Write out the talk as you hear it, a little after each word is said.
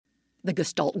The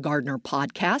Gestalt Gardener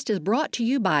podcast is brought to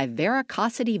you by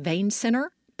Veracosity Vein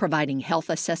Center, providing health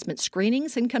assessment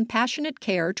screenings and compassionate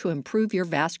care to improve your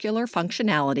vascular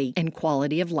functionality and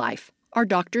quality of life. Our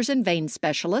doctors and vein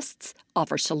specialists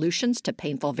offer solutions to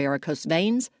painful varicose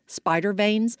veins, spider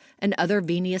veins, and other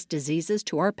venous diseases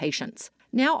to our patients.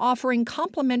 Now offering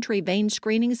complimentary vein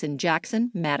screenings in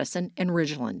Jackson, Madison, and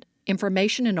Ridgeland.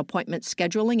 Information and appointment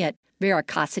scheduling at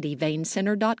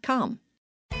veracosityveincenter.com.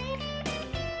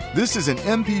 This is an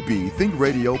MPB Think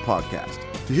Radio podcast.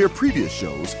 To hear previous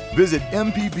shows, visit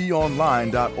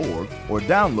mpbonline.org or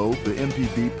download the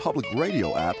MPB Public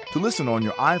Radio app to listen on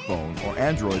your iPhone or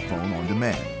Android phone on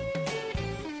demand.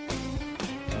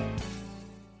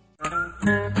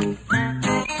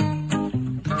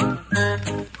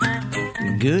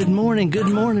 Good morning,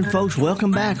 folks.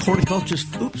 Welcome back.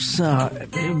 Horticulturist,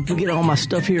 get all my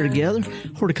stuff here together.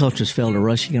 Horticulturist Felder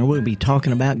Rushing, and we'll be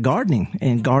talking about gardening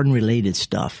and garden-related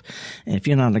stuff. And if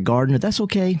you're not a gardener, that's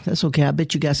okay. That's okay. I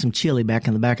bet you got some chili back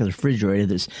in the back of the refrigerator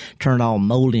that's turned all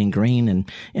moldy and green,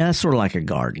 and that's sort of like a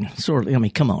garden.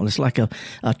 Come on. It's like a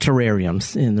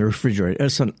terrarium in the refrigerator.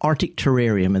 It's an Arctic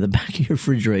terrarium in the back of your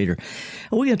refrigerator.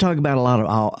 And we're going to talk about a lot of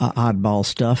oddball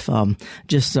stuff.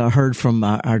 Just heard from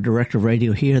our director of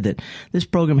radio here that this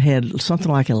program had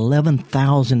something like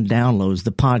 11,000 downloads,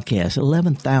 the podcast,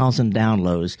 11,000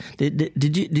 downloads.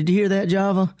 Did you hear that,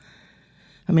 Java?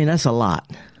 I mean, that's a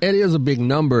lot. It is a big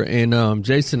number, and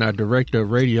Jason, our director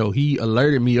of radio, he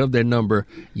alerted me of that number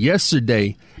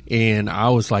yesterday, and I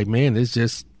was like, man, it's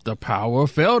just the power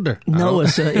of Felder. No,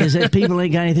 it's that people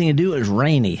ain't got anything to do. It's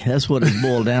rainy. That's what it's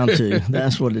boiled down to.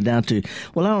 That's what it's down to.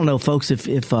 Well, I don't know, folks. If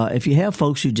you have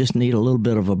folks who just need a little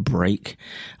bit of a break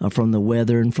from the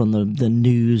weather and from the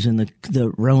news and the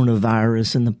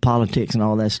coronavirus and the politics and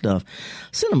all that stuff,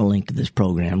 send them a link to this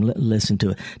program. Listen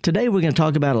to it. Today we're going to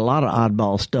talk about a lot of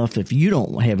oddball stuff. If you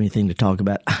don't have anything to talk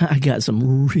about, I got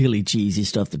some really cheesy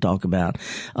stuff to talk about.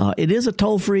 It is a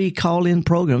toll-free call-in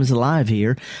program. It's live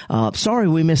here. Sorry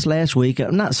we missed last week.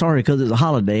 I'm not sorry because it's a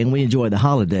holiday and we enjoyed the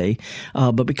holiday.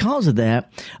 But because of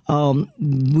that,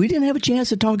 we didn't have a chance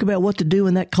to talk about what to do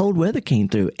when that cold weather came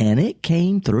through. And it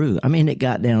came through. I mean, it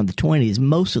got down to the 20s,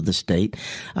 most of the state.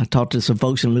 I talked to some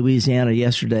folks in Louisiana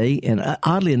yesterday. And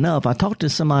oddly enough, I talked to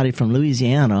somebody from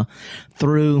Louisiana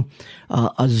through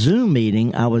a Zoom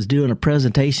meeting. I was doing a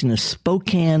presentation in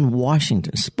Spokane,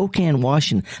 Washington.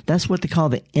 That's what they call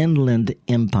the Inland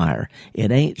Empire.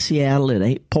 It ain't Seattle. It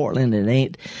ain't Portland. It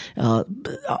ain't,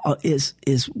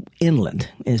 is inland.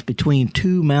 It's between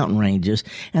two mountain ranges.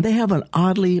 And they have an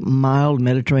oddly mild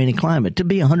Mediterranean climate. To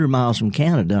be 100 miles from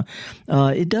Canada,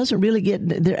 it doesn't really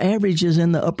get, their average is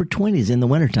in the upper 20s in the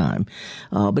wintertime.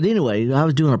 But anyway, I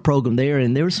was doing a program there,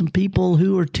 and there were some people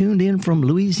who were tuned in from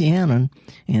Louisiana,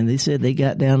 and they said they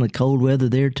got down to cold weather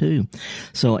there too.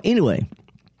 So anyway,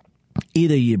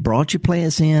 either you brought your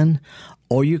plants in,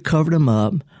 or you covered them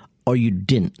up, or you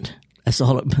didn't. That's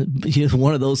all. It's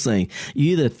one of those things.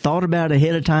 You either thought about it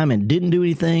ahead of time and didn't do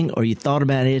anything, or you thought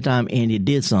about it ahead of time and you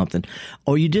did something,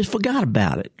 or you just forgot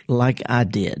about it, like I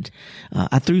did.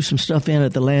 I threw some stuff in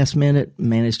at the last minute,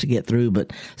 managed to get through,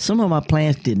 but some of my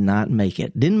plants did not make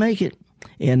it. Didn't make it.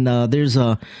 And there's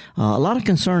a lot of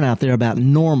concern out there about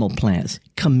normal plants.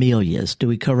 Camellias. Do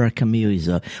we cover our camellias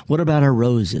up? What about our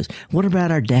roses? What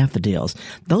about our daffodils?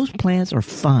 Those plants are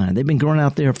fine. They've been growing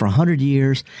out there for 100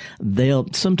 years.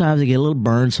 Sometimes they get a little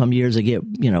burned. Some years they get,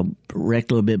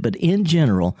 wrecked a little bit. But in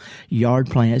general,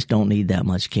 yard plants don't need that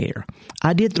much care.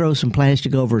 I did throw some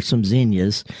plastic over some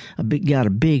zinnias. Got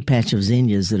a big patch of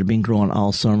zinnias that have been growing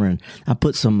all summer, and I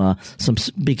put some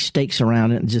big stakes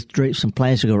around it and just draped some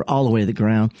plastic over all the way to the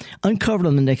ground. Uncovered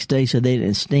them the next day so they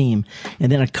didn't steam,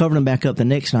 and then I covered them back up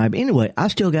the next night. But anyway, I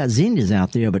still got zinnias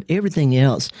out there, but everything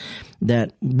else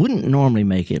that wouldn't normally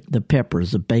make it, the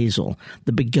peppers, the basil,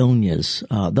 the begonias,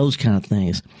 those kind of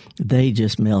things, they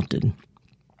just melted.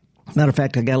 Matter of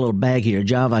fact, I got a little bag here.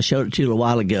 Java, I showed it to you a little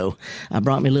while ago. I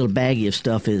brought me a little baggie of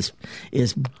stuff. It's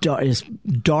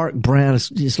dark brown. It's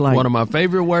just like one of my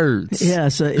favorite words. Yeah,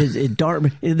 so it's dark.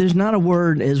 There's not a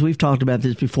word, as we've talked about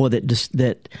this before,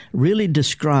 that really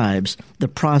describes the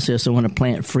process of when a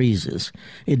plant freezes.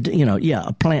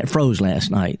 A plant froze last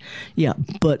night. Yeah,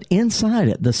 but inside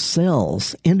it, the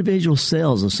cells, individual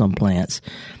cells of some plants,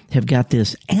 have got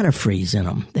this antifreeze in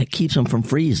them that keeps them from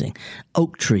freezing.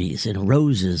 Oak trees and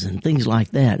roses and things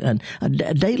like that. And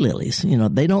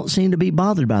daylilies, they don't seem to be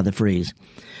bothered by the freeze.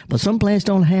 But some plants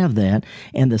don't have that,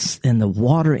 and the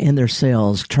water in their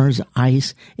cells turns to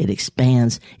ice. It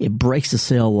expands. It breaks the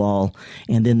cell wall,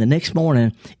 and then the next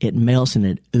morning it melts and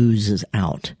it oozes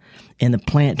out. and the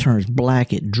plant turns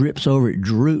black. It drips over, it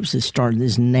droops, it starts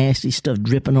this nasty stuff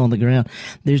dripping on the ground.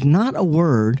 There's not a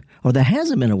word, or there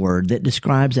hasn't been a word, that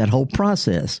describes that whole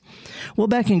process. Well,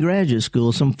 back in graduate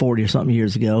school, some 40 or something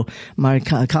years ago, my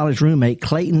college roommate,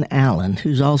 Clayton Allen,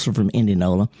 who's also from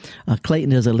Indianola,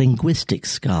 Clayton is a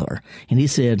linguistics scholar, and he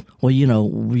said, well,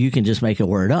 you can just make a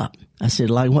word up. I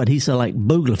said, like what? He said, like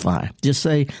booglify. Just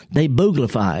say they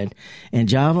booglified. And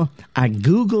Java, I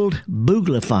Googled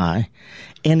booglify,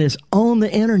 and it's on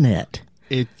the internet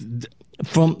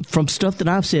from stuff that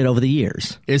I've said over the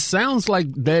years. It sounds like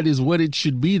that is what it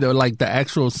should be, though, like the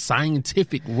actual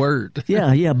scientific word.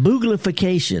 Yeah,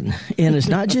 booglification. And it's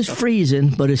not just freezing,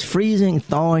 but it's freezing,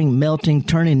 thawing, melting,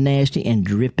 turning nasty, and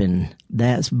dripping.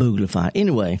 That's booglify.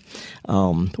 Anyway,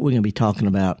 we're going to be talking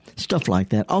about stuff like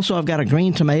that. Also, I've got a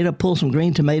green tomato. Pull some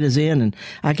green tomatoes in, and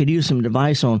I could use some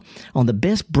advice on the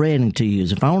best breading to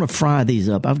use. If I want to fry these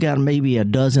up, I've got maybe a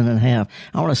dozen and a half.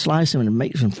 I want to slice them and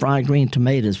make some fried green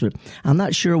tomatoes, but I'm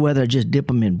not sure whether I just dip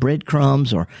them in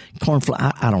breadcrumbs or cornflour.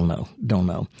 I don't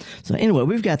know. So anyway,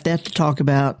 we've got that to talk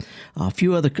about. A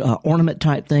few other ornament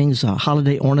type things,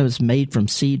 holiday ornaments made from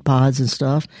seed pods and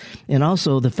stuff, and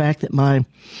also the fact that my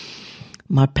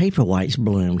paper whites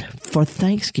bloomed for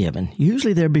Thanksgiving.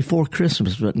 Usually they're before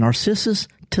Christmas, but Narcissus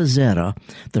tazetta,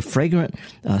 the fragrant,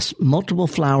 multiple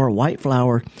flower, white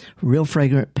flower, real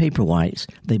fragrant paper whites,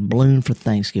 they bloomed for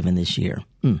Thanksgiving this year.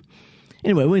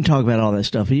 Anyway, we can talk about all that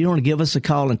stuff. If you want to give us a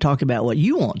call and talk about what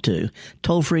you want to,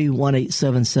 toll free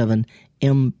 1-877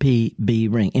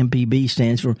 MPB ring. MPB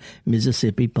stands for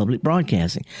Mississippi Public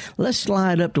Broadcasting. Let's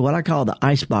slide up to what I call the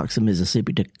icebox of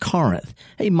Mississippi, to Corinth.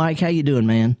 Hey, Mike, how you doing,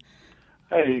 man?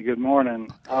 Hey, good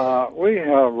morning. We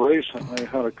have recently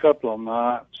had a couple of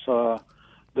nights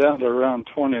down to around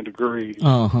 20 degrees.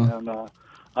 And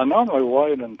I normally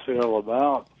wait until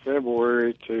about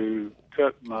February to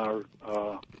cut my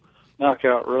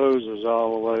knockout roses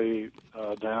all the way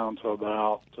down to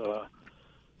about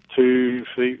 2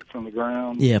 feet from the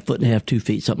ground. Yeah, 1.5 to 2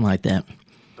 feet, something like that.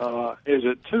 Is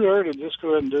it too early to just go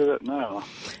ahead and do that now?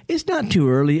 It's not too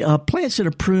early. Plants that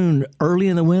are pruned early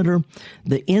in the winter,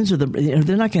 the ends of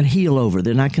they're not going to heal over.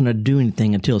 They're not going to do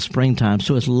anything until springtime.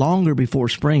 So it's longer before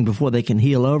spring before they can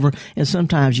heal over. And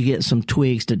sometimes you get some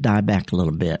twigs to die back a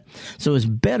little bit. So it's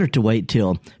better to wait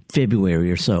till February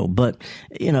or so, but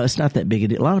it's not that big a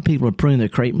deal. A lot of people are pruning their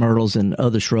crepe myrtles and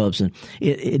other shrubs, and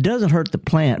it doesn't hurt the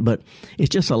plant, but it's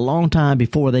just a long time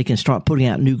before they can start putting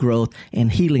out new growth and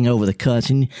healing over the cuts.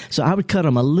 And so I would cut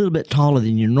them a little bit taller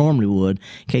than you normally would,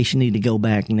 in case you need to go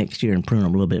back next year and prune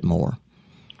them a little bit more.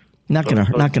 Not gonna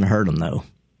hurt them though.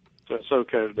 So it's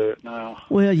okay to do it now.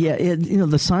 Well, yeah,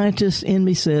 the scientist in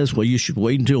me says, well, you should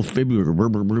wait until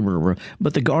February,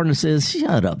 but the gardener says,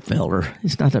 shut up, feller.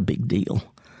 It's not a big deal.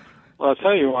 Well, I'll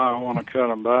tell you why I want to cut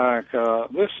them back.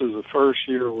 This is the first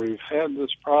year we've had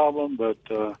this problem, but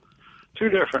 2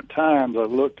 different times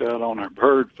I've looked at on our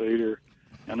bird feeder,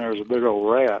 and there's a big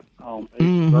old rat on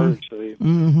each bird seed.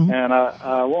 And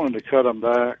I wanted to cut them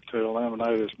back to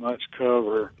eliminate as much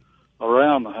cover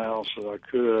around the house as I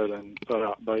could and put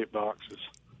out bait boxes.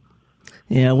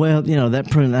 Yeah, well, that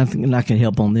prune, I think not going to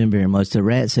help on them very much. The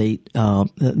rats ate,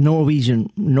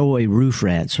 Norway roof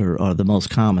rats are the most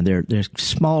common. They're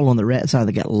small on the rat side.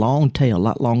 They got a long tail, a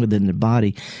lot longer than their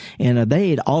body. And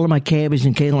they ate all of my cabbage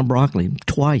and kale and broccoli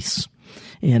twice.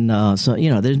 And so,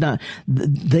 there's not,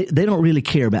 they don't really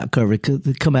care about cover because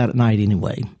they come out at night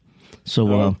anyway.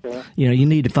 So, you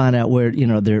need to find out where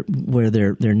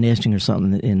they're nesting or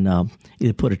something, and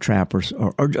either put a trap or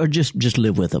just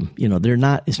live with them. They're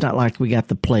not. It's not like we got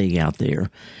the plague out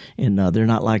there, and they're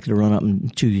not likely to run up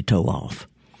and chew your toe off.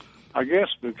 I guess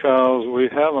because we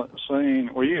haven't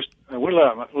seen. We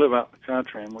live out in the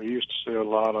country, and we used to see a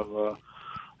lot of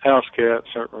house cats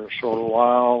that were sort of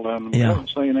wild, and we haven't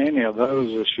seen any of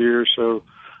those this year. So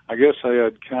I guess they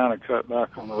had kind of cut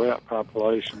back on the rat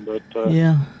population, but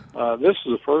this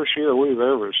is the first year we've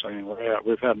ever seen rat.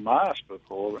 We've had mice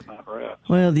before, but not rats.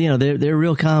 Well, they're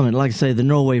real common. Like I say, the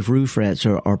Norway roof rats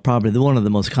are probably one of the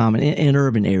most common in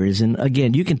urban areas. And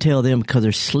again, you can tell them because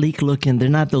they're sleek looking. They're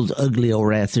not those ugly old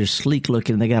rats. They're sleek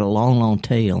looking. They got a long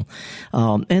tail,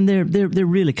 and they're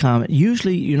really common.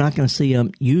 Usually, you're not going to see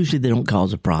them. Usually, they don't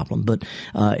cause a problem. But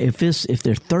if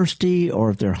they're thirsty or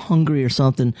if they're hungry or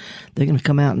something, they're going to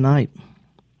come out at night.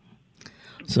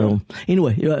 So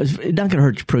anyway, it's not going to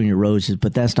hurt you prune your roses,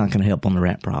 but that's not going to help on the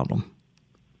rat problem.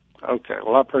 Okay.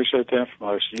 Well, I appreciate the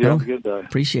information. You have a good day.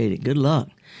 Appreciate it. Good luck.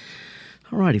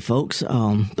 All righty, folks.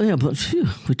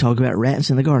 We talk about rats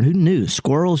in the garden. Who knew?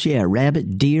 Squirrels, yeah.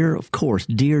 Rabbit, deer, of course.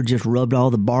 Deer just rubbed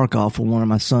all the bark off of one of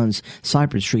my son's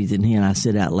cypress trees that he and I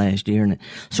set out last year, and it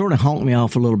sort of honked me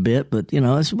off a little bit. But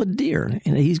it's with deer,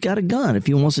 and he's got a gun if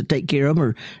he wants to take care of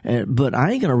them. But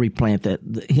I ain't gonna replant that.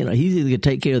 He's either gonna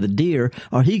take care of the deer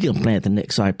or he can plant the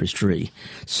next cypress tree.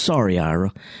 Sorry,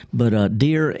 Ira, but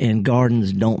deer and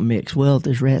gardens don't mix. Well,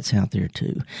 there's rats out there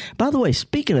too. By the way,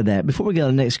 speaking of that, before we go to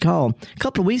the next call. A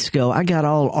couple of weeks ago, I got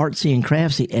all artsy and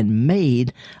craftsy and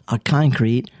made a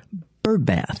concrete bird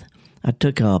bath. I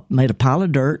made a pile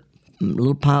of dirt,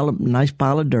 nice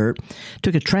pile of dirt,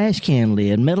 took a trash can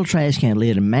lid, metal trash can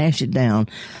lid, and mashed it down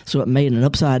so it made an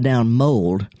upside down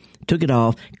mold. Took it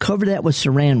off, covered that with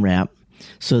saran wrap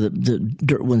so that the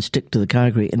dirt wouldn't stick to the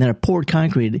concrete, and then I poured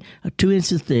concrete 2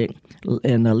 inches thick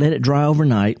and let it dry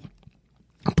overnight.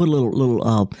 I put a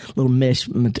little mesh.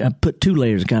 I put 2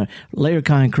 layers of layer of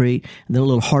concrete, and then a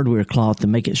little hardware cloth to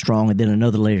make it strong, and then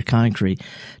another layer of concrete.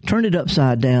 Turned it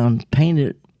upside down, painted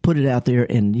it, put it out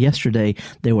there, and yesterday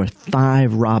there were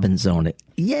 5 robins on it.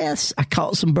 Yes, I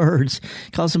caught some birds.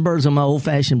 Caught some birds on my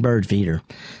old-fashioned bird feeder.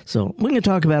 So we can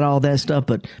talk about all that stuff,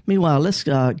 but meanwhile, let's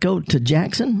go to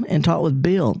Jackson and talk with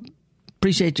Bill.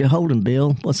 Appreciate you holding,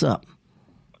 Bill. What's up?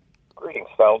 Greetings,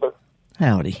 Felder.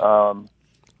 Howdy.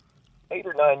 8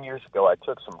 or 9 years ago, I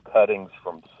took some cuttings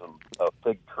from a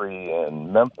fig tree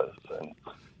in Memphis and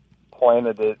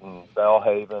planted it in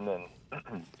Bellhaven.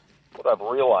 And what I've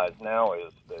realized now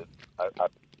is that I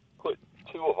put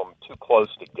 2 of them too close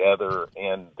together,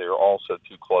 and they're also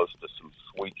too close to some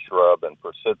sweet shrub and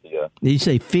forsythia. Did you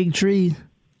say fig tree?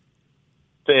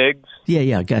 Figs.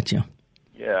 Yeah, gotcha.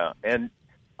 Yeah, and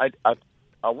I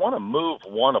want to move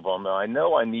one of them, and I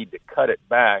know I need to cut it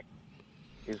back.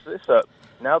 Is this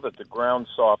now that the ground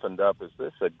softened up, is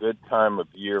this a good time of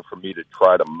year for me to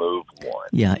try to move one?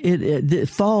 Yeah, the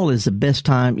fall is the best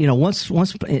time. Once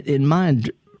in mine,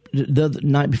 the other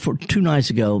night before, 2 nights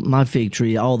ago, my fig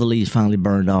tree, all the leaves finally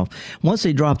burned off. Once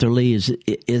they drop their leaves,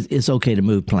 it's okay to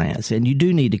move plants, and you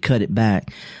do need to cut it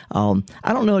back. I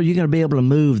don't know if you're going to be able to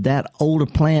move that older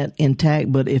plant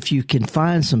intact, but if you can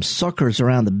find some suckers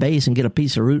around the base and get a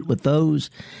piece of root with those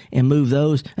and move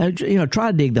those,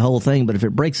 try to dig the whole thing, but if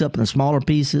it breaks up into smaller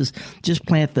pieces, just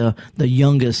plant the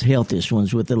youngest, healthiest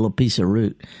ones with a little piece of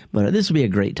root. But this will be a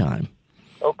great time.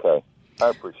 Okay. I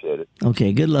appreciate it.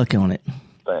 Okay, good luck on it.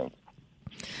 Thanks.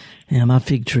 Yeah, my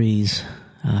fig trees,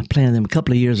 planted them a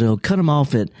couple of years ago, cut them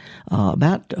off at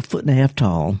about 1.5 feet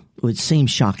tall, which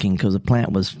seems shocking because the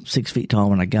plant was 6 feet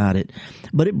tall when I got it.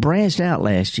 But it branched out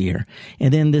last year.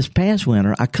 And then this past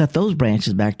winter, I cut those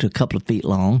branches back to a couple of feet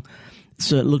long,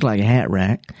 so it looked like a hat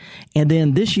rack. And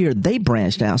then this year, they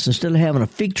branched out. So instead of having a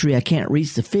fig tree, I can't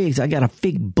reach the figs, I got a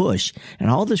fig bush. And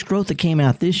all this growth that came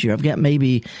out this year, I've got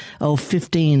maybe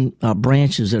 15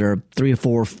 branches that are 3 or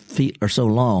 4 feet or so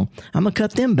long. I'm going to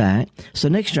cut them back. So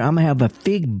next year, I'm going to have a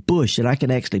fig bush that I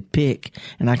can actually pick,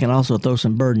 and I can also throw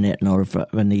some bird net in order if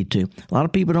I need to. A lot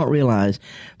of people don't realize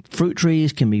fruit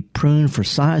trees can be pruned for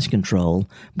size control,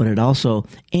 but it also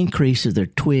increases their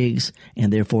twigs,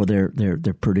 and therefore they're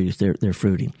produced, they're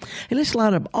fruity. Hey, let's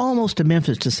slide up almost to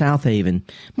Memphis to South Haven.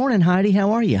 Morning, Heidi.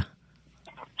 How are you?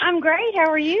 I'm great. How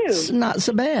are you? Not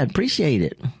so bad. Appreciate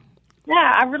it.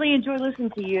 Yeah, I really enjoy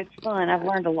listening to you. It's fun. I've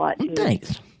learned a lot, too.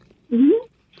 Thanks. Mm-hmm.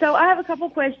 So I have a couple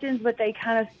questions, but they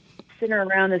kind of center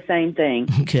around the same thing.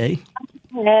 Okay.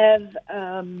 I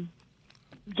have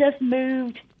just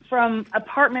moved from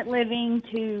apartment living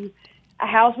to a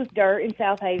house with dirt in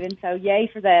South Haven, so yay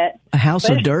for that. A house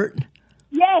of dirt?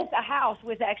 Yes, a house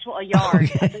with a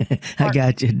yard. Okay. I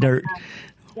got you, dirt.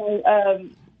 So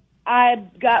I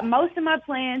got most of my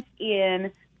plants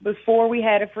in before we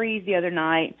had a freeze the other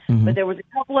night, but there was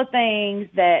a couple of things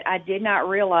that I did not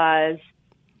realize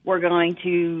were going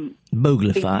to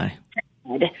booglify.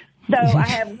 So I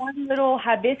have one little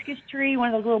hibiscus tree, one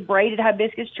of those little braided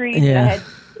hibiscus trees that I had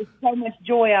so much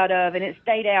joy out of, and it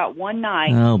stayed out one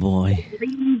night. Oh, boy. The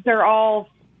leaves are all,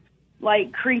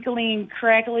 like, crinkly and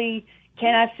crackly.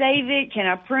 Can I save it? Can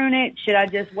I prune it? Should I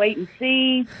just wait and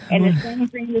see? And the same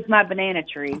thing with my banana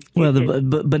tree. Well,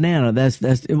 the banana, that's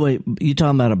wait, you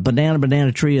talking about a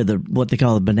banana tree or what they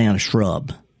call a banana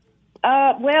shrub?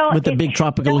 Well, with the big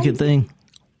tropical looking thing?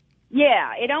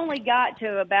 Yeah, it only got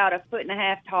to about 1.5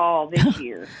 feet tall this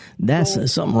year.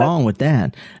 That's something wrong with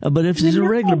that. But if it's a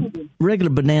regular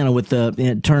banana with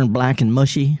it turned black and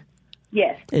mushy,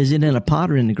 yes, is it in a pot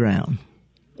or in the ground?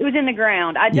 It was in the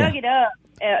ground. I dug it up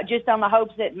just on the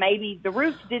hopes that maybe the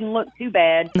roots didn't look too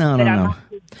bad. No. I might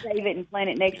save it and plant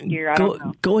it next year. I don't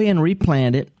know. Go ahead and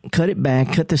replant it, cut it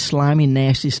back, cut the slimy,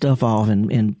 nasty stuff off,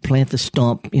 and plant the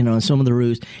stump, and some of the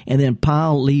roots, and then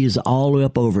pile leaves all the way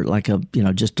up over it like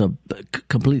just a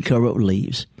complete cover up with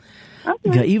leaves.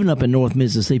 Okay. Even up in North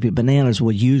Mississippi, bananas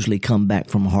will usually come back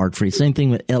from a hard freeze. Same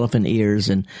thing with elephant ears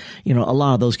and, a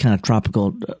lot of those kind of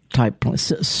tropical type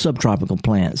plants, subtropical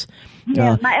plants.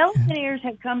 Yeah, my elephant ears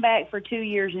have come back for 2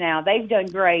 years now. They've done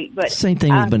great. But Same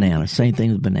thing with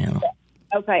banana.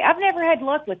 Okay. I've never had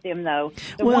luck with them, though.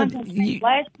 The ones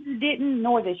last year didn't,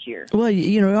 nor this year. Well,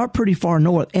 you are pretty far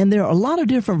north, and there are a lot of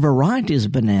different varieties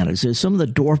of bananas. There's some of the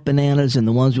dwarf bananas and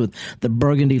the ones with the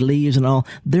burgundy leaves and all.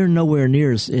 They're nowhere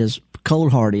near as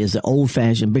cold hardy as the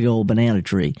old-fashioned big old banana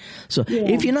tree. So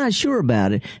if you're not sure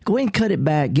about it, go ahead and cut it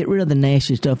back, get rid of the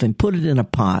nasty stuff, and put it in a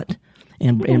pot.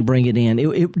 And bring it in.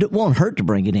 It won't hurt to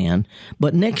bring it in,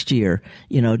 but next year,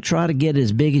 try to get it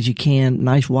as big as you can,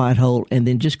 nice wide hole, and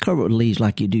then just cover it with leaves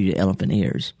like you do your elephant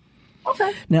ears.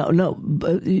 Okay. Now,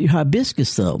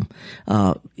 hibiscus though,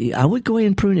 I would go ahead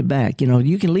and prune it back.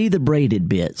 You can leave the braided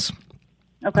bits.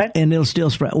 Okay. And it'll still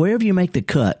sprout wherever you make the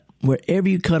cut. Wherever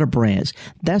you cut a branch,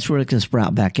 that's where it can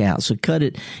sprout back out. So cut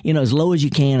it, as low as you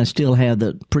can and still have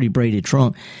the pretty braided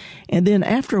trunk. And then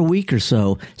after a week or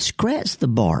so, scratch the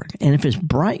bark. And if it's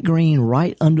bright green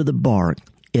right under the bark,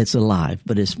 it's alive.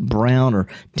 But it's brown or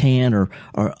tan or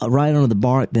right under the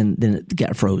bark, then it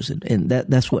got frozen. And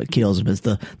that's what kills them is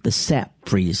the sap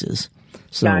freezes.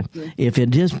 So gotcha. If it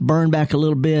just burned back a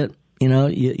little bit,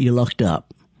 you lucked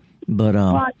up.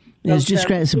 But it's just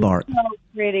scratch the bark.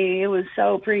 Pretty. It was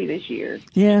so pretty this year.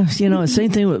 Yeah,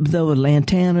 same thing with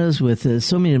lantanas, with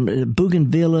so many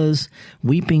bougainvilleas,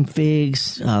 weeping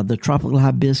figs, the tropical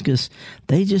hibiscus.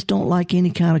 They just don't like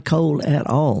any kind of cold at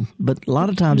all. But a lot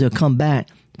of times they'll come back.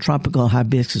 Tropical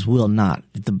hibiscus will not.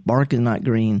 If the bark is not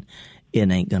green,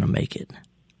 it ain't going to make it.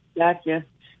 Gotcha.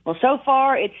 Well, so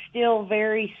far it's still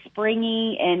very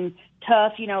springy and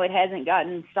tough. It hasn't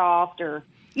gotten soft or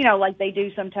like they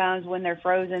do sometimes when they're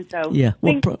frozen. So yeah,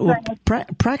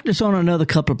 practice on another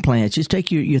couple of plants. Just take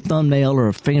your thumbnail or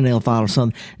a fingernail file or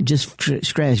something. Just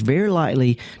scratch very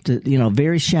lightly to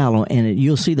very shallow, and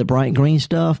you'll see the bright green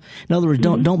stuff. In other words,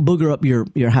 don't booger up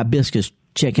your hibiscus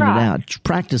checking it out.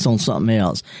 Practice on something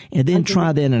else, and then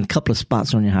try that in a couple of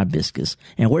spots on your hibiscus.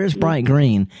 And where it's bright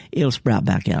green, it'll sprout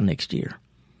back out next year.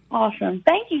 Awesome.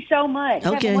 Thank you so much.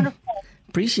 Okay. Have a wonderful day.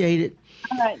 Appreciate it.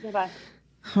 All right. Goodbye.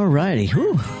 All righty.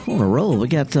 On a roll. We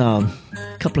got a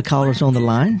couple of callers on the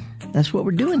line. That's what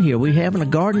we're doing here. We're having a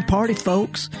garden party,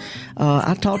 folks.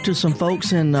 I talked to some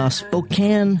folks in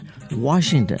Spokane,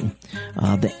 Washington,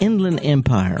 the Inland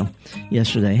Empire,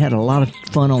 yesterday. Had a lot of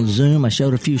fun on Zoom. I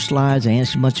showed a few slides. I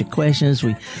answered a bunch of questions.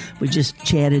 We just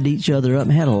chatted each other up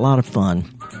and had a lot of fun.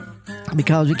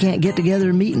 Because we can't get together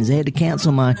in meetings. They had to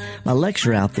cancel my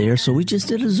lecture out there, so we just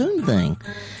did a Zoom thing.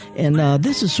 And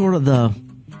this is sort of the...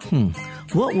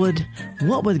 What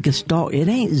would Gestalt? It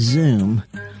ain't Zoom.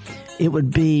 It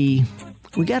would be.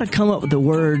 We got to come up with a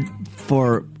word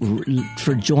for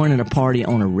joining a party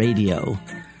on a radio.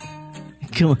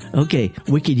 Come on, okay,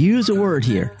 we could use a word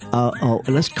here.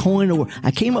 Let's coin a word.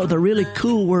 I came up with a really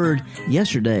cool word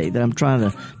yesterday that I'm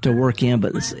trying to work in.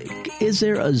 But is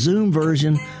there a Zoom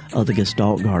version of the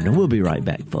Gestalt Garden? We'll be right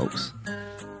back, folks.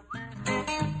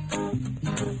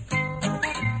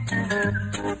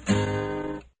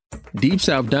 Deep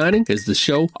South Dining is the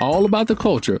show all about the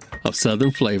culture of Southern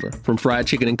flavor, from fried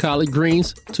chicken and collard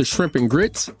greens to shrimp and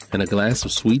grits and a glass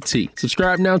of sweet tea.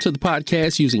 Subscribe now to the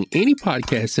podcast using any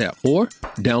podcast app or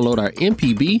download our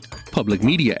MPB public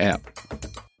media app.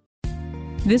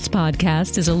 This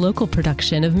podcast is a local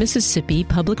production of Mississippi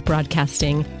Public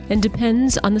Broadcasting and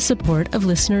depends on the support of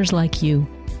listeners like you.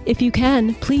 If you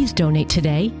can, please donate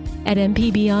today at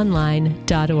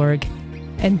mpbonline.org.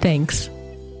 And thanks.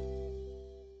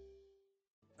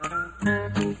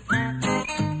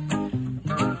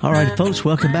 All right, folks,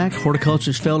 welcome back.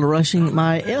 Horticulture's Felder Rushing.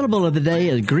 My edible of the day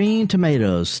is green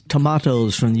tomatoes from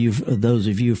those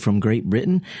of you from Great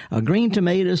Britain. Green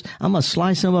tomatoes, I'm going to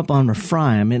slice them up. I'm going to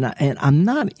fry them. And I'm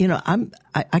not,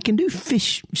 I can do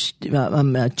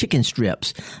chicken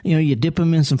strips. You dip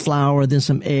them in some flour, then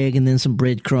some egg, and then some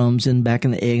breadcrumbs, and back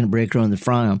in the egg and breadcrumbs and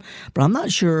fry them. But I'm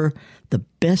not sure the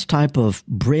best type of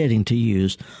breading to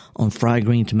use on fried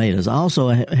green tomatoes. I also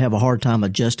have a hard time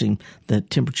adjusting the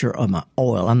temperature of my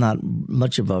oil. I'm not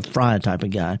much of a fried type of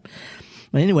guy.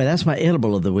 Well, anyway, that's my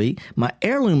edible of the week. My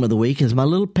heirloom of the week is my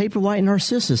little paper white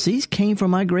narcissus. These came from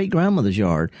my great-grandmother's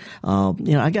yard.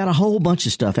 I got a whole bunch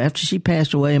of stuff. After she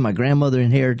passed away, my grandmother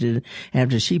inherited it.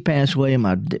 After she passed away,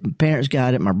 my parents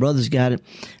got it, my brothers got it.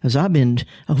 As I've been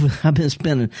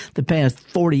spending the past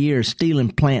 40 years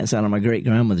stealing plants out of my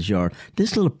great-grandmother's yard.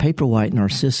 This little paper white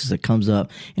narcissus that comes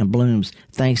up and blooms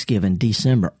Thanksgiving,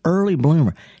 December, early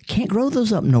bloomer. Can't grow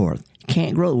those up north.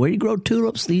 Can't grow. Where you grow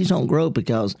tulips, these don't grow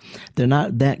because they're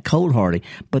not that cold hardy,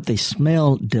 but they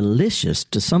smell delicious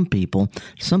to some people.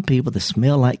 Some people, they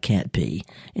smell like cat pee.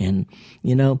 And,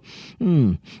 get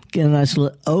a nice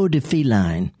little eau de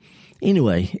feline.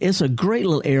 Anyway, it's a great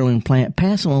little heirloom plant,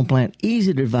 pass-along plant,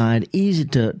 easy to divide, easy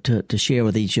to share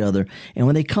with each other. And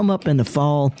when they come up in the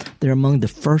fall, they're among the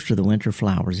first of the winter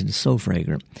flowers. It is so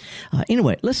fragrant.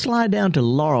 Anyway, let's slide down to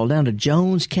Laurel, down to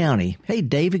Jones County. Hey,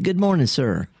 David, good morning,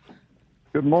 sir.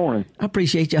 Good morning. I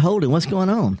appreciate you holding. What's going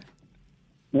on?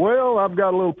 Well, I've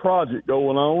got a little project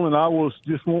going on, and I was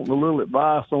just wanting a little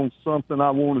advice on something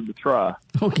I wanted to try.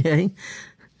 Okay.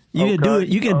 You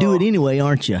can do it anyway,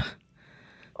 aren't you?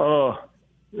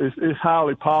 It's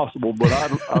highly possible, but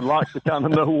I'd like to kind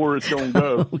of know where it's going to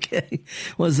go. Okay.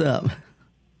 What's up?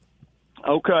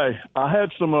 Okay. I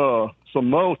had some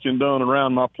mulching done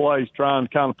around my place, trying to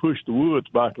kind of push the woods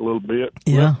back a little bit.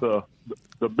 Yeah. With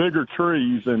the bigger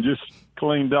trees and just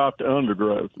cleaned out the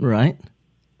undergrowth. Right.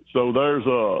 So there's a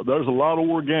lot of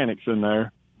organics in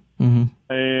there.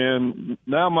 Mm-hmm. And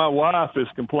now my wife is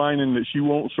complaining that she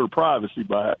wants her privacy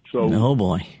back. So, oh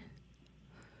boy.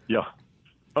 Yeah.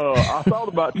 I thought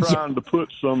about trying to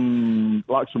put some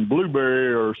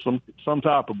blueberry or some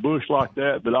type of bush like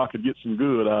that I could get some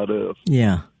good out of.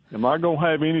 Yeah. Am I going to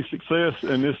have any success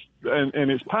in this?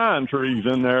 And it's pine trees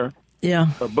in there. Yeah.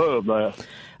 Above that.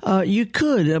 You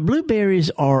could. Blueberries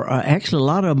are actually, a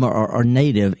lot of them are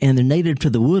native, and they're native to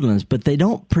the woodlands, but they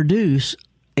don't produce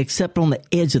except on the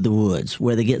edge of the woods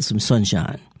where they get some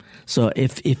sunshine. So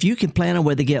if you can plant them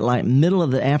where they get like middle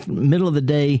of the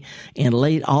day and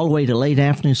all the way to late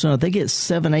afternoon sun, if they get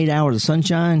 7-8 hours of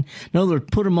sunshine, in other words,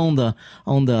 put them on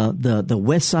the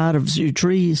west side of your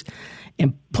trees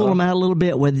and pull them out a little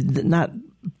bit where they're not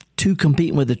too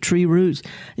competing with the tree roots,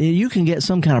 you can get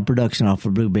some kind of production off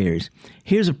of blueberries.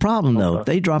 Here's a problem, though.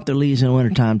 Okay. They drop their leaves in the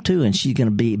wintertime, too, and she's going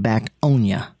to be back on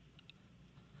you.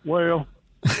 Well,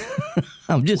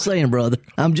 I'm just saying, brother.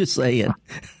 I'm just saying.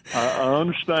 I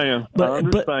understand.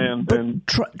 But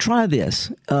try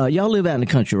this. Y'all live out in the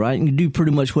country, right? And you do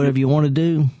pretty much whatever you want to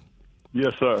do?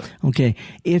 Yes, sir. Okay.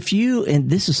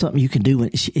 And this is something you can do.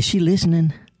 Is she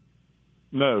listening?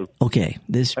 No. Okay,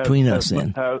 this is between us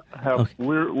then. Okay.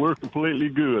 We're completely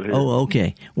good here. Oh,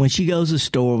 okay. When she goes to the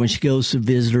store, when she goes to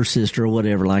visit her sister or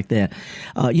whatever like that,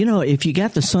 if you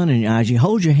got the sun in your eyes, you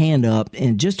hold your hand up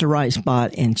in just the right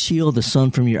spot and shield the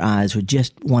sun from your eyes with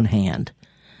just one hand.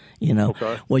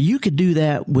 Okay. Well, you could do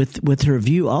that with her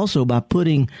view also by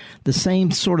putting the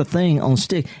same sort of thing on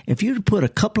stick. If you put a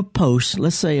couple of posts,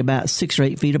 let's say about 6 or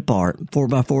 8 feet apart,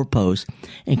 4x4 posts,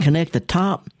 and connect the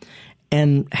top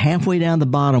and halfway down the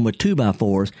bottom with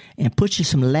 2x4s and put you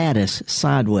some lattice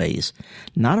sideways.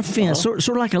 Not a fence, sort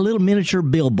of like a little miniature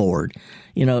billboard,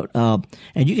 and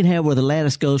you can have where the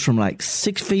lattice goes from like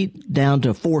 6 feet down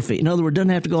to 4 feet. In other words, it doesn't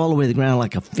have to go all the way to the ground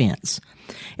like a fence.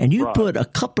 And you put a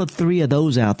couple of 3 of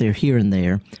those out there here and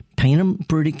there, paint them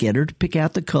pretty, get her to pick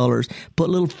out the colors, put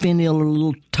little finial or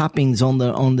little toppings on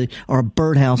the or a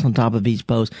birdhouse on top of each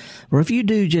post. Or if you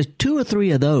do just 2 or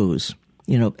 3 of those,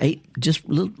 8, just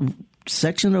little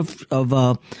section of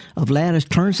lattice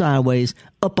turned sideways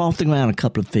up off the ground a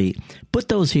couple of feet. Put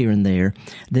those here and there.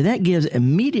 Then that gives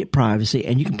immediate privacy,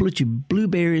 and you can put your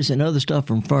blueberries and other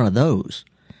stuff in front of those.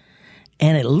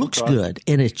 And it looks good,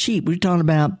 and it's cheap. We're talking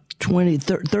about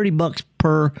 $30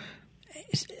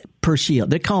 per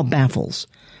shield. They're called baffles.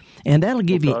 And that'll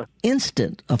give you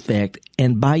instant effect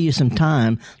and buy you some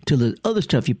time till the other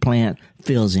stuff you plant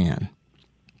fills in.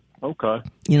 Okay.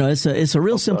 It's a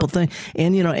real simple thing.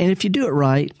 And, and if you do it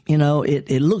right,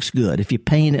 it looks good if you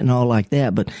paint it and all like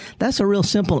that. But that's a real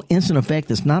simple instant effect.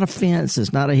 It's not a fence.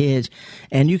 It's not a hedge.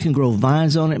 And you can grow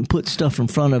vines on it and put stuff in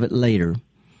front of it later.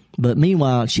 But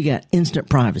meanwhile, she got instant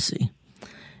privacy.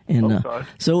 And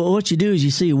so what you do is you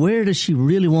see, where does she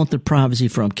really want the privacy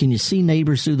from? Can you see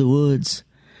neighbors through the woods?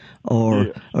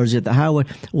 Or is it the highway?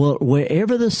 Well,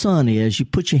 wherever the sun is, you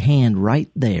put your hand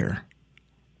right there.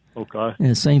 Okay. And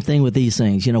the same thing with these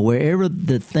things. Wherever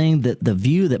the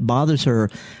view that bothers her,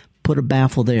 put a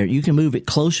baffle there. You can move it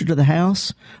closer to the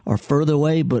house or further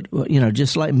away, but,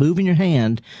 just like moving your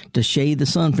hand to shade the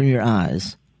sun from your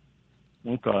eyes.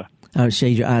 Okay.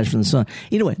 Shade your eyes from the sun.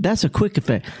 Anyway, that's a quick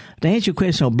effect. To answer your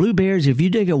question on blueberries, if you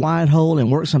dig a wide hole and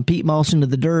work some peat moss into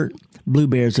the dirt,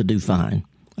 blueberries will do fine.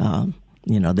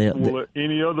 Will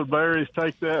any other berries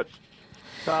take that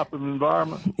type of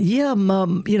environment? Yeah,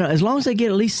 as long as they get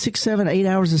at least 6, 7, 8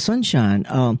 hours of sunshine.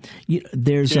 Can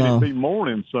it be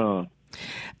morning sun?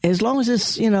 As long as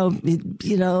it's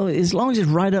as long as it's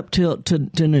right up to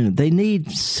noon. They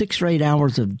need 6 or 8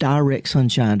 hours of direct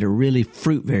sunshine to really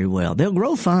fruit very well. They'll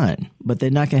grow fine, but they're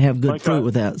not going to have good fruit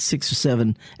without 6 or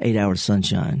 7, 8 hours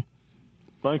sunshine.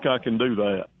 Think I can do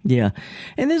that? Yeah,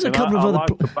 and there's a couple of other. I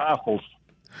like the baffles.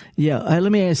 Yeah,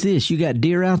 let me ask this: you got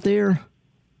deer out there?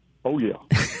 Oh yeah.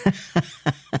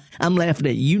 I'm laughing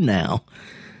at you now.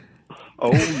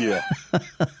 Oh yeah.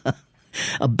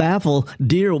 A baffle,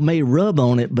 deer may rub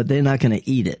on it, but they're not going to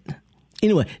eat it.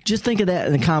 Anyway, just think of that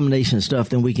in the combination of stuff,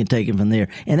 then we can take it from there.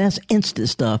 And that's instant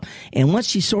stuff. And once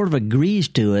she sort of agrees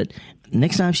to it,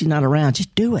 next time she's not around,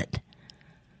 just do it.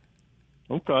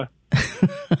 Okay.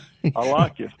 I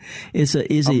like it. It's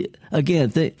easy. Again,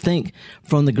 think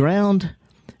from the ground,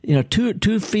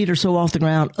 2 feet or so off the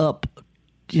ground up,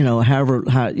 however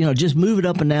high, just move it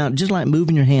up and down, just like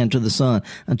moving your hand to the sun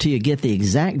until you get the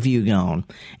exact view gone.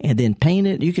 And then paint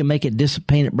it. You can make it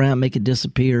paint it brown, make it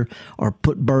disappear, or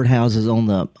put birdhouses on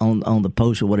the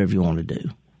post or whatever you want to do.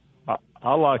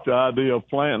 I like the idea of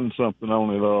planting something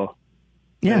on it.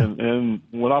 Yeah. And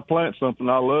when I plant something,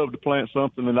 I love to plant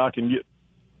something that I can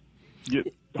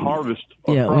get harvest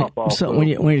or crop off. So when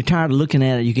you're tired of looking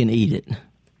at it, you can eat it.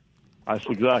 That's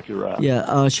exactly right.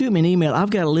 Yeah, shoot me an email.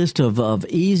 I've got a list of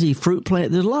easy fruit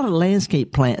plants. There's a lot of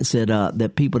landscape plants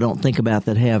that people don't think about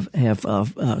that have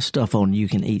stuff on you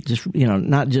can eat. Just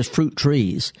not just fruit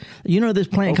trees. This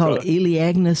plant called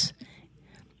Eleagnus.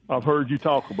 I've heard you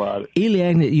talk about it.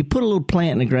 Eleagnus. You put a little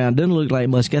plant in the ground. Doesn't look like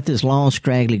much. Got this long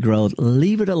scraggly growth.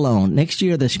 Leave it alone. Next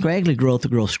year the scraggly growth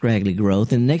will grow scraggly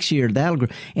growth, and next year that'll grow,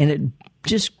 and it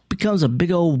just becomes a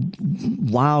big old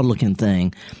wild looking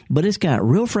thing. But it's got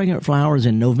real fragrant flowers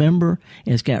in November,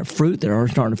 and it's got fruit that are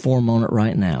starting to form on it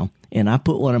right now. And I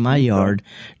put one in my yard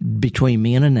between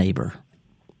me and a neighbor.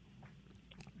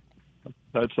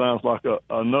 That sounds like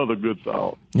another good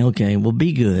thought. Okay, well,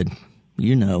 be good.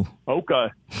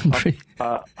 Okay.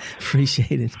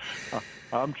 Appreciate it.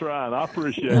 I'm trying. I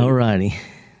appreciate it. All righty.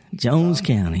 Jones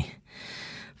County.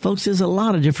 Folks, there's a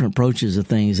lot of different approaches to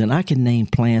things, and I can name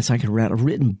plants. I could write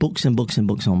written books and books and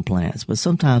books on plants, but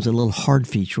sometimes a little hard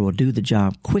feature will do the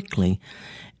job quickly,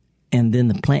 and then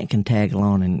the plant can tag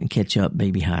along and catch up,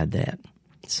 maybe hide that.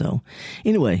 So,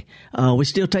 anyway, we're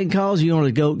still taking calls. You want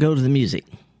to go to the music?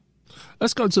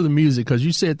 Let's go to the music, because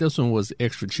you said this one was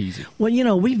extra cheesy. Well,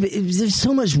 there's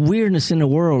so much weirdness in the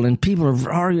world, and people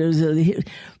are arguing.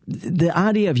 The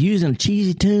idea of using a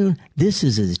cheesy tune, this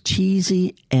is as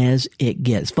cheesy as it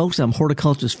gets. Folks, I'm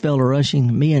horticulturist Felder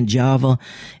Rushing, me and Java,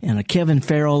 and Kevin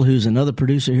Farrell, who's another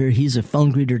producer here. He's a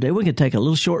phone greeter today. We can take a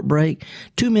little short break,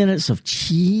 2 minutes of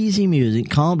cheesy music,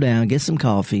 calm down, get some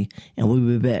coffee, and we'll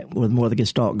be back with more of the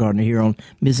Gestalt Gardener here on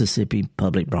Mississippi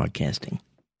Public Broadcasting.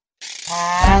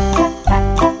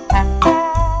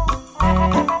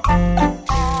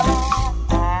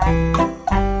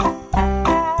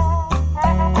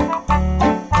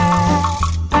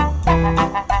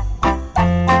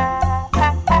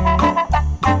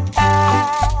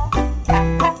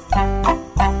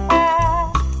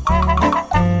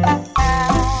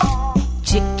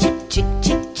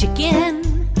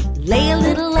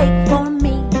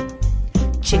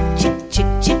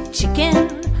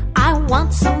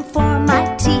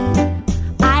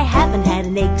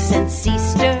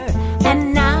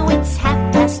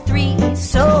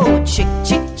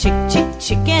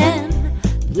 Chicken,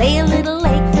 lay a little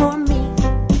egg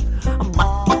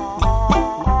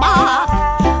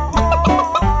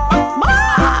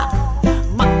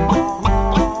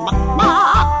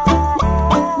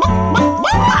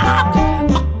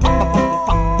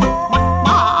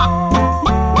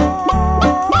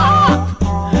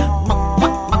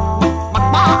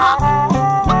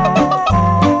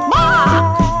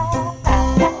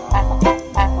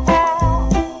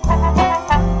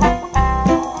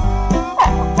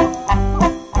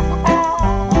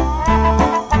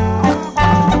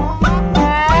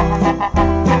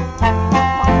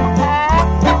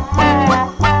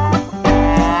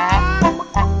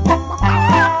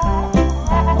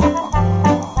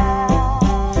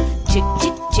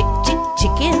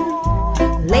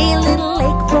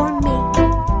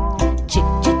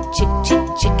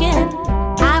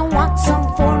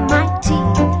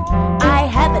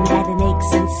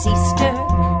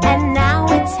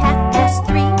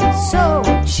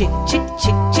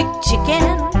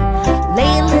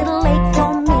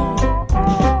for me.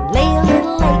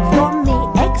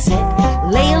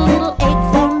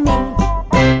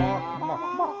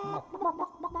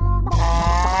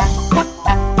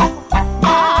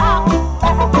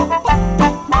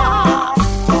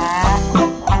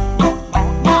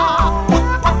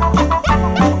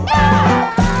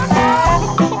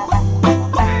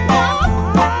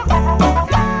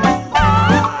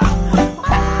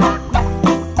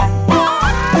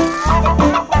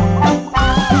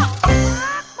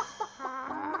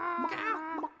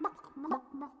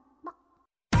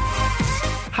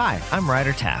 Hi, I'm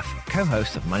Ryder Taff,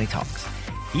 co-host of Money Talks.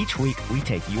 Each week, we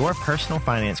take your personal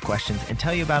finance questions and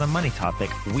tell you about a money topic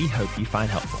we hope you find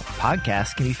helpful.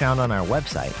 Podcasts can be found on our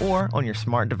website or on your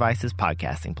smart device's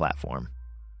podcasting platform.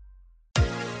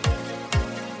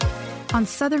 On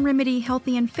Southern Remedy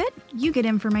Healthy and Fit, you get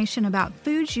information about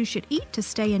foods you should eat to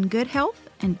stay in good health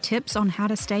and tips on how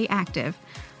to stay active.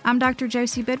 I'm Dr.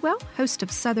 Josie Bidwell, host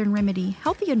of Southern Remedy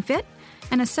Healthy and Fit,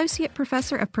 an associate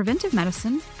professor of preventive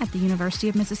medicine at the University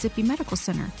of Mississippi Medical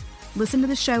Center. Listen to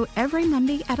the show every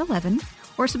Monday at 11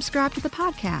 or subscribe to the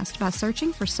podcast by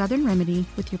searching for Southern Remedy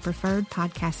with your preferred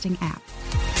podcasting app.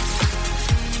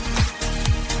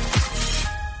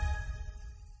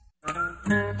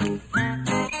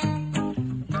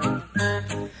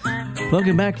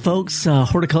 Welcome back, folks.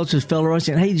 Horticulturist Fellow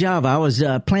Russian. Hey, Java, I was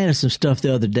planting some stuff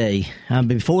the other day.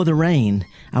 Before the rain,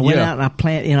 I went out and I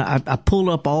planted. I pulled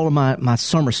up all of my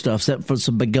summer stuff, except for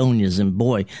some begonias, and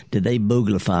boy, did they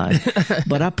booglify.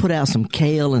 But I put out some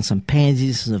kale and some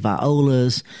pansies, some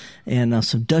violas, and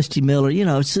some dusty miller.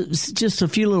 It's just a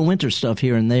few little winter stuff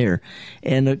here and there.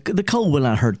 And the cold will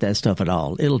not hurt that stuff at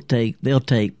all. They'll take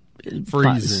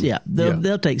freezing.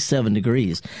 They'll take 7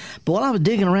 degrees. But while I was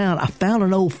digging around, I found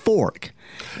an old fork.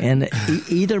 And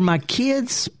either my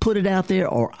kids put it out there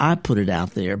or I put it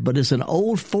out there. But it's an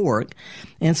old fork.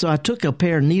 And so I took a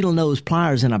pair of needle nose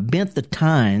pliers and I bent the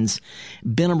tines,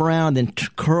 bent them around, then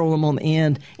curled them on the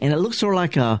end. And it looks sort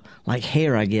of like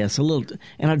hair, I guess, a little.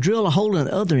 And I drilled a hole in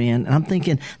the other end. And I'm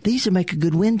thinking, these would make a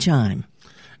good wind chime.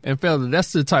 And fella,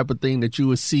 that's the type of thing that you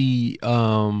would see,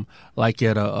 like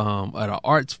at a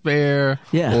arts fair,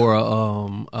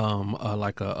 or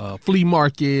like a flea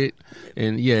market,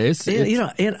 and it's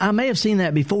and I may have seen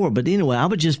that before, but anyway, I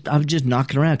was just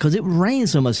knocking around because it rained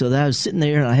so much so that I was sitting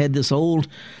there and I had this old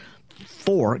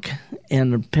fork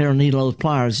and a pair of needle nose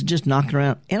pliers just knocking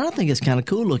around, and I think it's kind of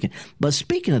cool looking. But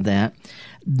speaking of that,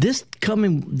 this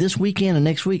weekend and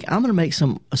next week, I'm going to make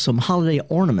some holiday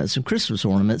ornaments, some Christmas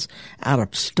ornaments out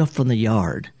of stuff from the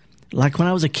yard. Like when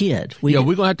I was a kid. We're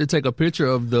going to have to take a picture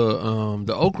of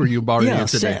the ochre you bought in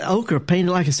today. Ochre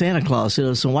painted like a Santa Claus.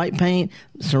 So some white paint,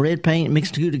 some red paint,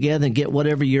 mixed two together and get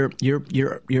whatever your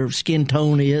skin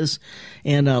tone is.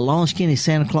 And long, skinny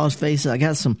Santa Claus faces. I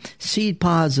got some seed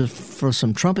pods for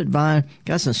some trumpet vine.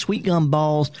 Got some sweet gum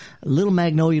balls, little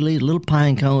magnolia leaves, little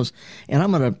pine cones. And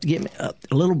I'm going to get a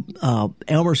little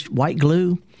Elmer's white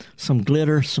glue, some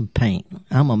glitter, some paint.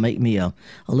 I'm going to make me a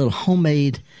little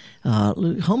homemade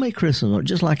Christmas,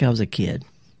 just like I was a kid.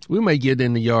 We may get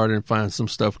in the yard and find some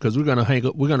stuff because we're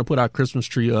gonna put our Christmas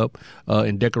tree up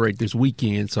and decorate this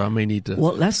weekend. So I may need to.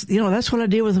 Well, that's what I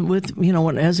did with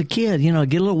when as a kid. Get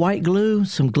a little white glue,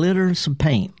 some glitter, some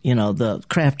paint. The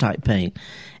craft type paint,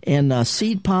 and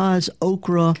seed pods,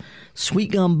 okra,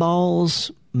 sweet gum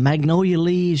balls, magnolia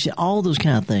leaves, all those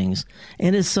kind of things.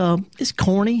 And it's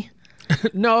corny.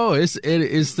 No, it's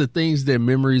the things that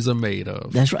memories are made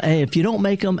of. That's right. Hey, if you don't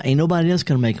make them, ain't nobody else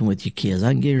going to make them with your kids.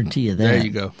 I can guarantee you that. There you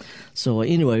go. So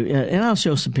anyway, and I'll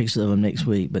show some pictures of them next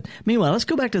week. But meanwhile, let's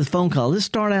go back to the phone call. Let's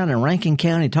start out in Rankin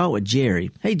County, talk with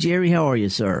Jerry. Hey, Jerry, how are you,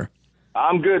 sir?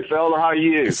 I'm good, fella. How are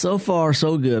you? So far,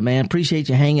 so good, man. Appreciate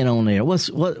you hanging on there.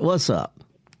 What's up?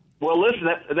 Well, listen,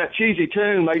 that cheesy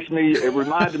tune it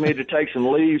reminded me to take some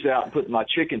leaves out and put in my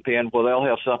chicken pen where they'll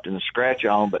have something to scratch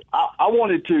on. But I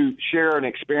wanted to share an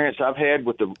experience I've had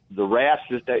with the rats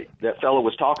that fellow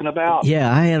was talking about.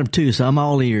 Yeah, I had them too, so I'm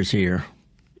all ears here.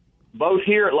 Both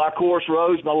here at La Course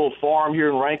Rose, my little farm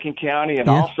here in Rankin County, and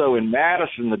also in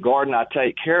Madison, the garden I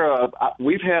take care of,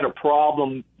 we've had a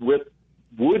problem with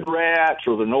wood rats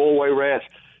or the Norway rats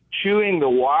chewing the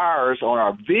wires on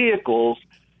our vehicles.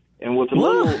 And with a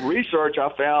little research,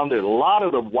 I found that a lot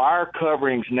of the wire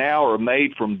coverings now are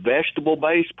made from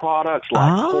vegetable-based products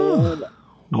like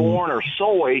corn or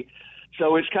soy.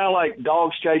 So it's kind of like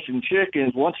dogs chasing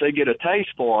chickens. Once they get a taste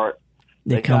for it,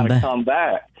 they kind of come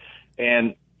back.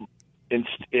 And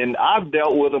I've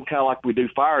dealt with them kind of like we do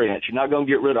fire ants. You're not going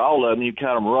to get rid of all of them. You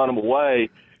kind of run them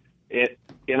away.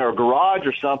 In our garage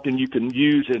or something, you can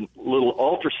use a little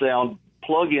ultrasound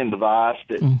plug-in device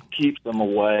that keeps them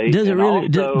away. Does it really?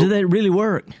 Do they really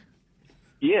work?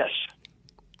 Yes.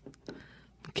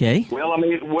 Okay. Well,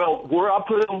 where I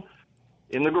put them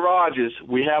in the garages,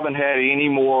 we haven't had any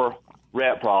more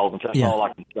rat problems. That's all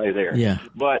I can say there. Yeah.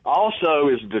 But also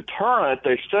as a deterrent,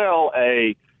 they sell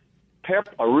a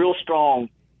real strong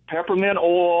peppermint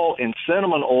oil and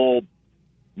cinnamon oil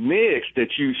mix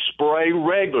that you spray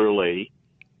regularly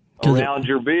around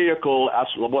your vehicle. That's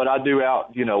what I do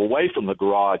out, away from the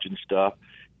garage and stuff.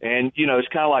 And, it's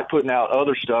kind of like putting out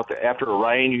other stuff. After a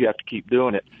rain, you have to keep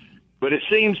doing it. But it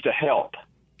seems to help.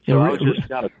 So I was just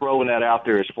kind of throwing that out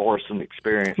there as far as some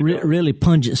experience. Really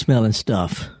pungent smelling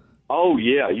stuff. Oh,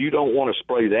 yeah. You don't want to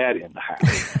spray that in the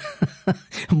house.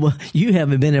 Well, you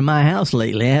haven't been in my house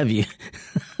lately, have you?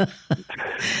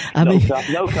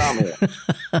 No comment.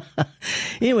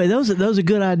 Anyway, those are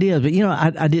good ideas. But,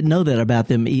 I didn't know that about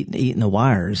them eating the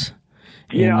wires.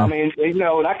 Yeah, and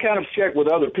I kind of checked with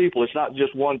other people. It's not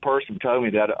just one person told me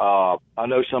that. I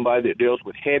know somebody that deals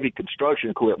with heavy construction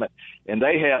equipment, and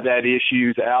they have that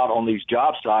issues out on these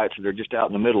job sites that are just out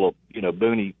in the middle of,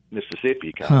 boony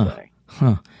Mississippi kind of thing.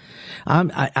 Huh.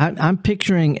 I'm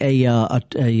picturing a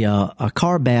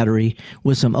car battery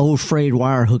with some old frayed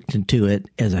wire hooked into it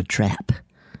as a trap.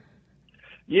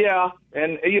 Yeah,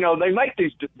 and they make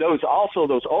those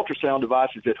ultrasound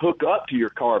devices that hook up to your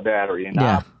car battery, and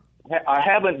I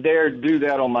haven't dared do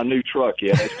that on my new truck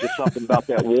yet. It's just something about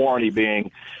that warranty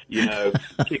being,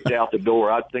 kicked out the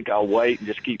door. I think I'll wait and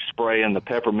just keep spraying the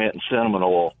peppermint and cinnamon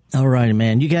oil. All righty,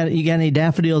 man. You got any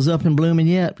daffodils up and blooming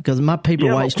yet? Because my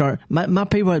paperwhite my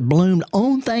paperwhite bloomed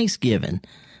on Thanksgiving.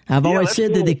 I've always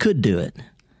said that they could do it.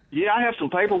 Yeah, I have some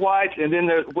paperwhites, and then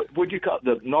what you call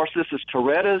the Narcissus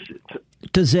terrettas?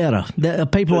 Tizetta. The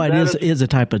paperwhite is a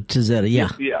type of Tizetta. Yeah.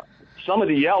 Yeah. Some of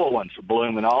the yellow ones are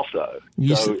blooming also.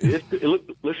 So it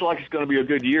looks like it's going to be a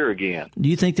good year again. Do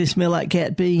you think they smell like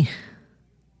cat pee?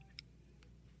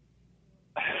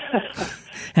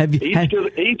 Each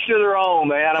to their own,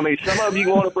 man. I mean, some of them you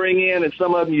want to bring in and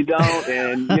some of them you don't.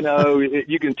 And,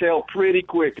 you can tell pretty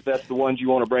quick if that's the ones you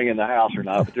want to bring in the house or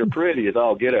not. But they're pretty as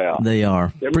all get out. They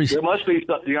are. There must be,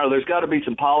 there's got to be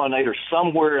some pollinators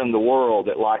somewhere in the world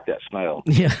that like that smell.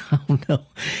 Yeah, I don't know.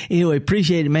 Anyway,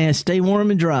 appreciate it, man. Stay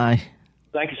warm and dry.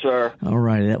 Thank you, sir. All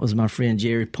righty. That was my friend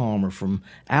Jerry Palmer from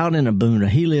out in the boondocks.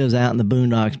 He lives out in the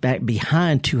boondocks back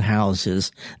behind two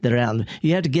houses that are out.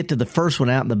 You have to get to the first one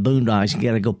out in the boondocks. You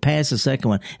got to go past the second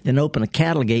one, then open a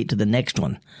cattle gate to the next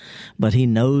one. But he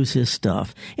knows his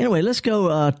stuff. Anyway, let's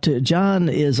go to John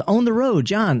is on the road.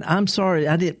 John, I'm sorry.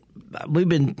 We've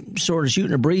been sort of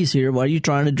shooting a breeze here while you're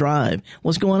trying to drive.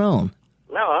 What's going on?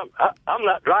 No, I'm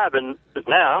not driving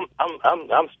now.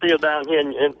 I'm still down here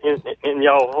in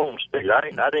y'all home state. I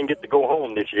didn't get to go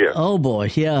home this year. Oh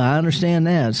boy, yeah, I understand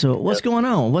that. So what's going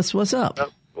on? What's up?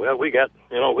 Well, we got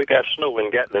snow in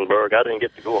Gatlinburg. I didn't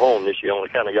get to go home this year. Only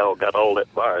kind of y'all got all that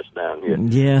virus down here.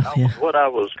 Yeah. What I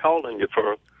was calling you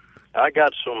for, I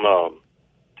got some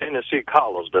Tennessee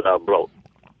collards that I brought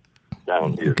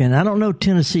down here. Okay, and I don't know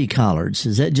Tennessee collards.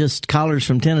 Is that just collards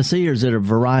from Tennessee, or is it a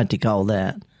variety called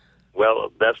that?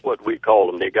 Well, that's what we call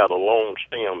them. They got a long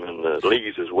stem, and the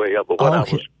leaves is way up. But what I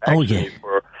was asking you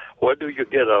for, where do you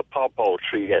get a pawpaw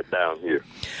tree at down here?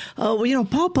 Well,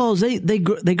 pawpaws,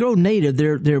 they grow native.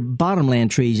 They're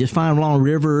bottomland trees. You find them along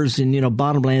rivers and,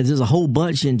 bottomlands. There's a whole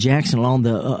bunch in Jackson along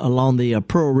the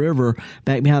Pearl River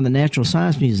back behind the Natural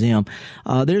Science Museum.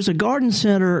 There's a garden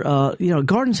center.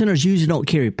 Garden centers usually don't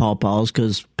carry pawpaws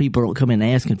because people don't come in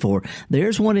asking for it.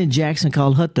 There's one in Jackson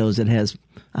called Hutto's that has,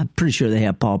 I'm pretty sure they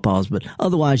have pawpaws, but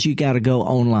otherwise you got to go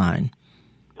online.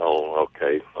 Oh,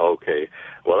 okay.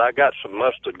 Well, I got some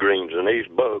mustard greens, and these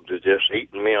bugs are just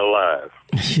eating me alive.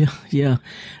 Yeah.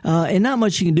 And not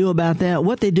much you can do about that.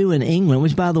 What they do in England,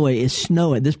 which, by the way, is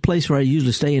snowing. This place where I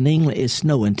usually stay in England is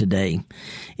snowing today.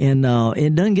 And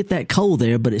it doesn't get that cold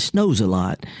there, but it snows a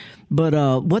lot.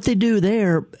 But what they do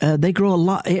there, they grow a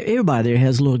lot. Everybody there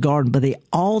has a little garden, but they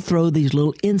all throw these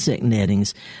little insect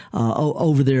nettings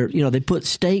over there. They put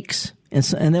stakes.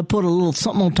 And they'll put a little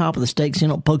something on top of the stakes so you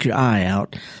don't poke your eye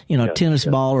out, tennis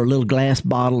ball or a little glass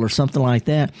bottle or something like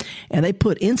that. And they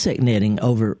put insect netting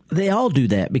over. They all do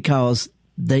that because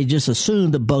they just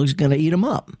assume the bug's going to eat them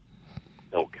up.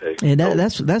 Okay. And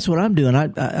that's what I'm doing. I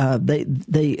have a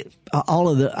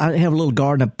little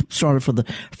garden. I started for the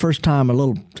first time a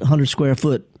little 100 square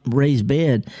foot raised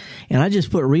bed, and I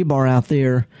just put rebar out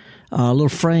there. A little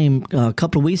frame a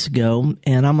couple of weeks ago,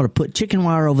 and I'm going to put chicken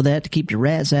wire over that to keep the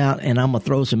rats out, and I'm going to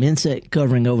throw some insect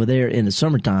covering over there in the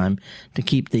summertime to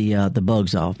keep the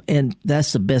bugs off. And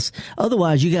that's the best.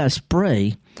 Otherwise, you got to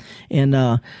spray. And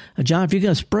John, if you're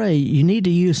going to spray, you need to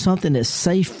use something that's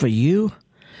safe for you.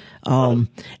 And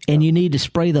you need to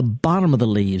spray the bottom of the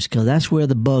leaves because that's where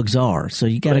the bugs are. So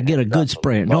you got to get a good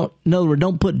sprayer. In other words,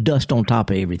 don't put dust on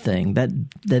top of everything.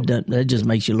 That just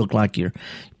makes you look like you're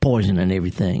poisoning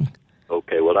everything.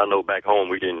 Well, I know back home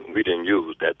we didn't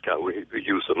use that kind. We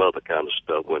used some other kind of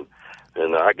stuff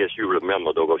and I guess you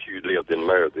remember, though, because you lived in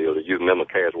Maryville. You remember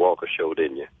Cass Walker's show,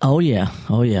 didn't you? Oh, yeah.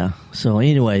 So,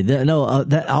 anyway,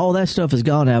 all that stuff is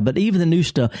gone now. But even the new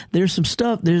stuff, there's some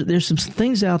stuff, there's some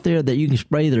things out there that you can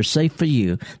spray that are safe for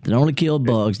you, that only kill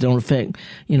bugs, don't affect,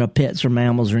 pets or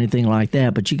mammals or anything like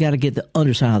that. But you got to get the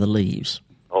underside of the leaves.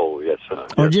 Oh, yes, sir.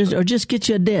 Or just get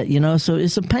you a debt, So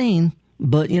it's a pain,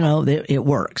 but, it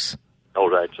works. All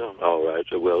right, sir.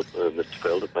 Well, Mr.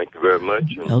 Felder, thank you very much.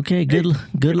 And okay, good luck.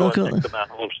 Back to my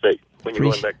home state. When you're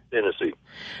going back to Tennessee?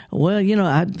 Well,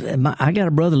 I got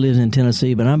a brother who lives in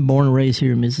Tennessee, but I'm born and raised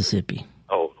here in Mississippi.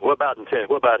 Oh, what about in Tennessee?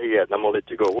 What about he at? I'm going to let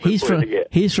you go. He's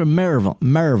from Maryville.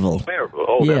 Maryville.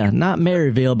 Oh, yeah, not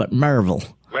Maryville, but Maryville.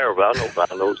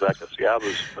 Maryville, I know exactly. See,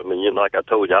 like I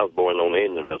told you, I was born on the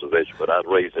Indian Reservation, but I was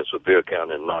raised in Sevier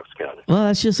County and Knox County. Well,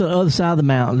 that's just the other side of the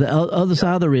mountain, the other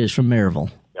side of the ridge from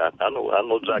Maryville. I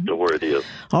know exactly where it is.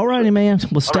 All righty, man.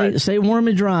 Well, stay warm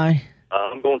and dry.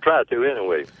 I'm going to try to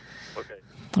anyway. Okay.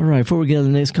 All right. Before we go to the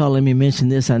next call, let me mention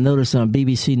this. I noticed on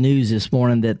BBC News this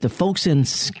morning that the folks in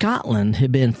Scotland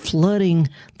have been flooding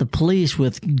the police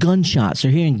with gunshots.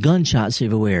 They're hearing gunshots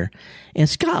everywhere. In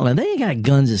Scotland, they ain't got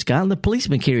guns in Scotland. The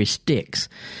policemen carry sticks.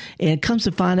 And it comes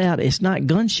to find out it's not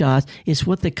gunshots. It's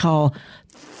what they call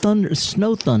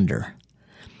snow thunder.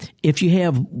 If you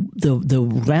have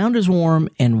the ground is warm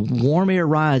and warm air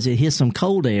rises, it hits some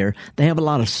cold air. They have a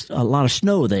lot of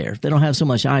snow there. They don't have so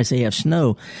much ice; they have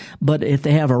snow. But if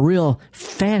they have a real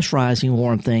fast rising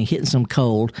warm thing hitting some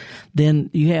cold, then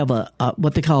you have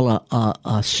what they call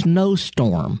a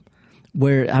snowstorm.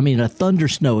 A thunder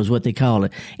snow is what they call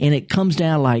it, and it comes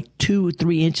down like 2 or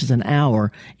 3 inches an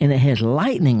hour, and it has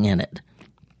lightning in it.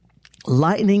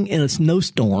 Lightning in a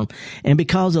snowstorm, and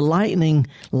because the lightning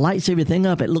lights everything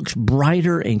up, it looks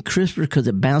brighter and crisper because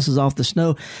it bounces off the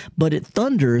snow, but it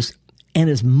thunders and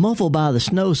it's muffled by the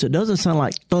snow, so it doesn't sound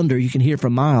like thunder you can hear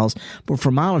for miles, but for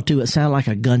a mile or two it sounds like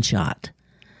a gunshot.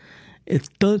 It's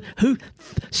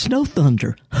snow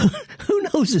thunder. Who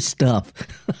knows this stuff?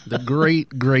 The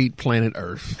great planet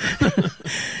Earth.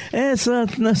 It's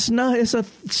a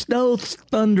snow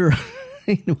thunder.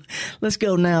 Let's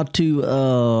go now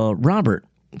to Robert,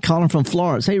 calling from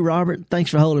Florence. Hey, Robert,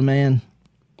 thanks for holding, man.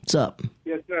 What's up?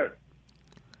 Yes, sir.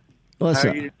 What's How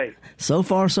up? are you today? So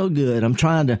far, so good. I'm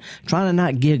trying to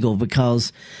not giggle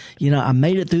because, I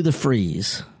made it through the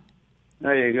freeze.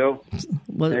 There you go.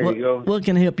 What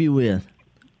can I help you with?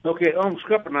 Okay, on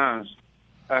scuppernines,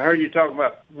 I heard you talk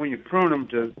about when you prune them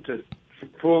to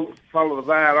follow the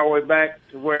vine all the way back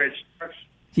to where it starts.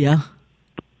 Yeah.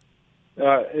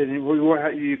 And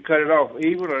you cut it off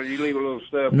even, or you leave a little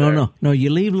stuff? No. You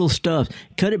leave little stuff.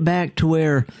 Cut it back to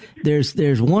where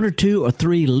there's 1 or 2 or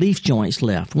 3 leaf joints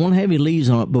left. Won't have any leaves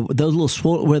on it, but those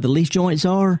little where the leaf joints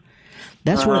are,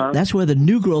 that's where the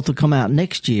new growth will come out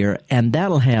next year, and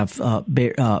that'll have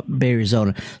berries on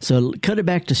it. So cut it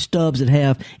back to stubs that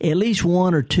have at least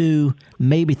 1 or 2,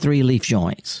 maybe 3 leaf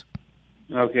joints.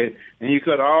 Okay. And you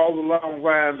cut all the long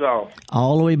vines off?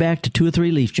 All the way back to 2 or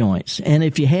 3 leaf joints. And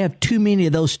if you have too many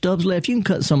of those stubs left, you can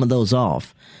cut some of those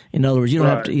off. In other words, you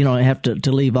don't have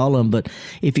to leave all of them. But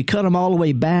if you cut them all the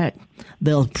way back,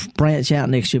 they'll branch out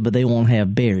next year, but they won't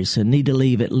have berries. So need to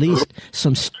leave at least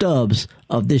some stubs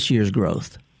of this year's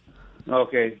growth.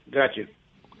 Okay, got you.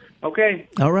 Okay.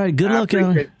 All right, good luck.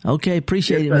 Okay,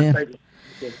 appreciate it, man. Thank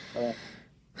you. Okay.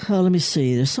 Let me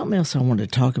see. There's something else I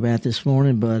wanted to talk about this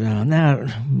morning, but yeah.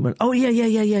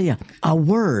 A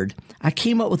word. I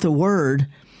came up with a word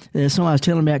that somebody was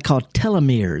telling me about called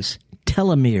telomeres.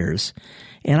 Telomeres.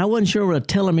 And I wasn't sure what a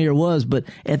telomere was, but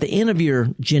at the end of your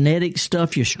genetic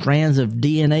stuff, your strands of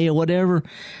DNA or whatever,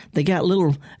 they got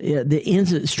little, the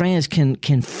ends of the strands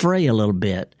can fray a little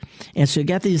bit. And so you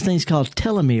got these things called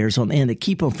telomeres on the end that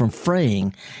keep them from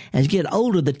fraying. As you get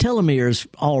older, the telomeres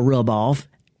all rub off,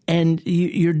 and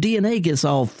your DNA gets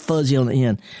all fuzzy on the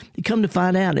end. You come to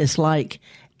find out it's like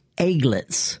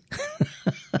egglets.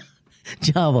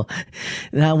 Java.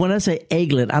 Now, when I say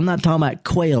egglet, I'm not talking about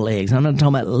quail eggs. I'm not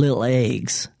talking about little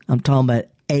eggs. I'm talking about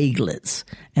egglets.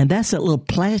 And that's that little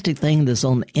plastic thing that's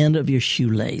on the end of your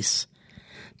shoelace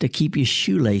to keep your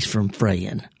shoelace from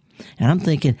fraying. And I'm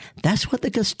thinking, that's what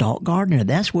the Gestalt gardener,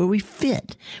 that's where we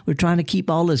fit. We're trying to keep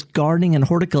all this gardening and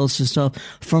horticulture stuff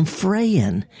from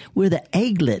fraying. We're the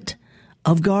egglet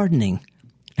of gardening.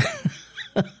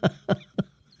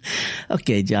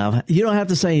 Okay, Java, you don't have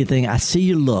to say anything. I see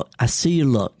you look.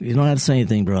 You don't have to say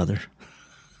anything, brother.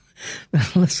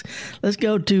 Let's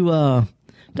go to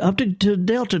up to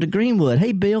Delta, to Greenwood.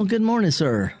 Hey, Bill, good morning,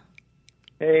 sir.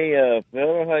 Hey,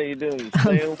 Bill, how you doing?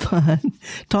 I'm fine.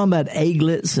 Talking about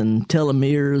egglets and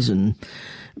telomeres and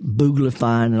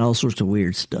booglifying and all sorts of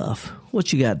weird stuff.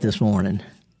 What you got this morning?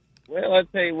 Well, I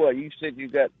tell you what, you said you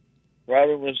got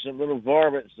problem with some little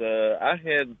varmints. I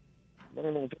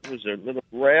don't know if it was a little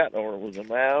rat or it was a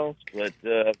mouse, but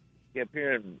kept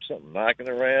hearing something knocking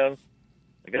around.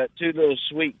 I got 2 little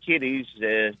sweet kitties,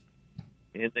 and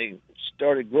they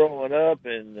started growing up,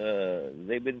 and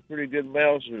they've been pretty good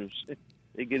mousers.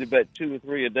 They get about 2 or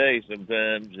 3 a day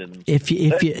sometimes. And if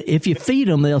you feed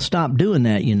them, they'll stop doing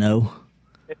that.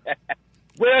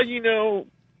 Well,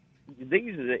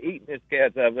 these are the eatingest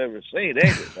cats I've ever seen. They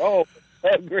just all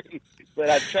hungry, but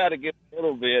I try to give them a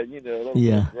little bit, a little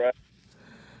bit. Right.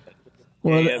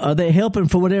 Well, are they helping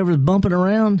for whatever's bumping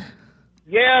around?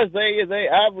 Yes,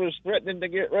 I was threatening to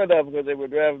get rid of them because they were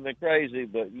driving me crazy,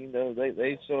 but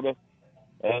they sort of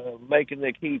making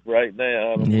their keep right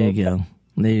now. There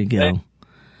you go.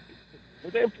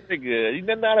 But they're pretty good.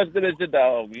 They're not as good as the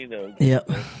dog, Yeah.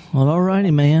 Well, all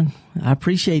righty, man. I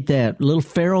appreciate that. Little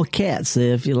feral cats,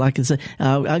 if you like to say.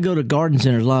 I go to garden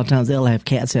centers a lot of times. They'll have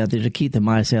cats out there to keep the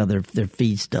mice out of their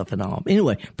feed stuff and all.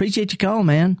 Anyway, appreciate your call,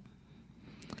 man.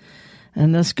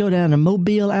 And let's go down to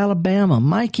Mobile, Alabama.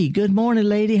 Mikey, good morning,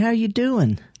 lady. How you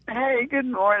doing? Hey, good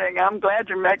morning. I'm glad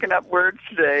you're making up words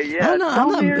today. Yeah, I'm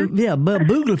not, but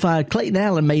Booglified, Clayton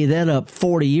Allen made that up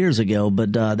 40 years ago,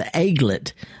 but the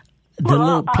eaglet,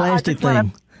 little plastic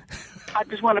thing. I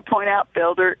just want to point out,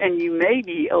 Felder, and you may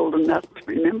be old enough to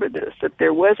remember this, that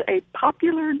there was a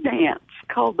popular dance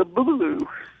called the Boogaloo.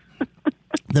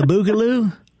 The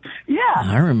Boogaloo? Yeah.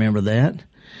 I remember that.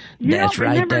 That's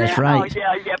right. That's right.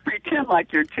 Oh, yeah. Pretend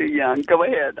like you're too young. Go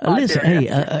ahead. Listen, hey,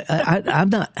 I'm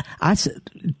not. I said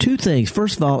 2 things.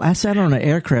 First of all, I sat on an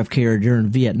aircraft carrier during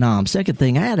Vietnam. Second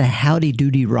thing, I had a Howdy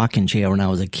Doody rocking chair when I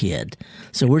was a kid.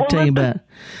 So we're talking about.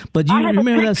 But you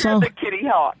remember that song? The Kitty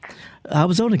Hawk. I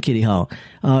was on a Kitty Hawk.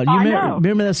 You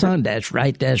remember that song? That's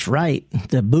right. That's right.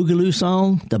 The Boogaloo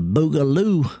song. The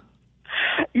Boogaloo.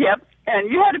 Yep. And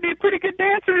you had to be a pretty good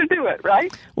dancer to do it,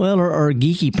 right? Well, or a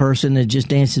geeky person that just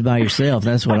dances by yourself.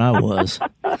 That's what I was.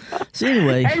 So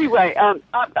anyway,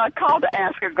 I called to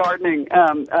ask a gardening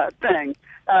thing.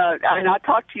 And I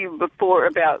talked to you before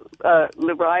about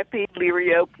liriope,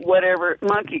 whatever,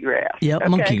 monkey grass. Yep, okay?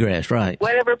 Monkey grass, right.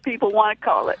 Whatever people want to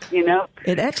call it,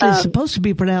 It actually is supposed to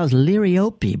be pronounced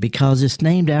liriope because it's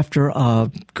named after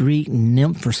a Greek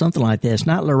nymph or something like that. It's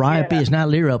not liriope, it's not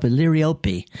liriope, it's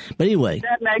liriope. But anyway,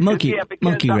 that makes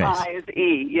monkey grass. I is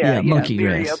E. Monkey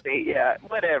grass. Liriope,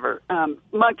 whatever.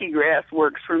 Monkey grass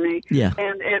works for me. Yeah.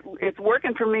 And it's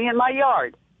working for me in my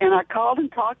yard. And I called and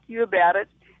talked to you about it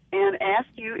and asked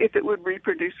you if it would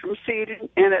reproduce from seed.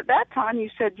 And at that time, you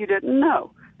said you didn't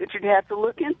know, that you'd have to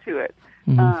look into it.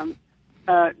 Mm-hmm.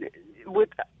 I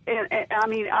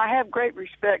have great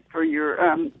respect for your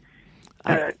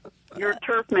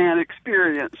turfman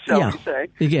experience, shall we say.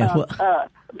 Yeah.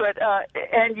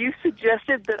 And you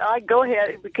suggested that I go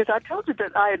ahead, because I told you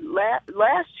that I had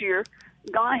last year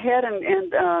gone ahead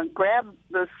and grabbed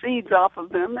the seeds off of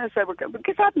them as they were,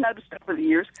 because I've noticed over the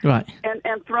years, right?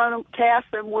 And thrown them,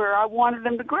 cast them where I wanted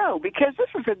them to grow, because this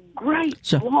is a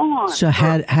great lawn. So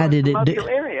how did it do?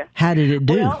 Area. How did it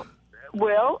do?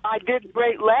 Well, I did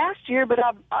great last year, but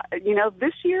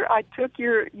this year I took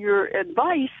your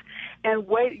advice and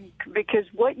wait, because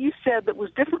what you said that was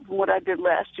different from what I did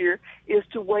last year is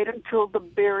to wait until the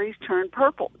berries turn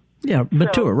purple. Yeah,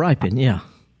 mature, ripen. Yeah.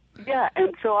 Yeah,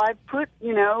 and so I put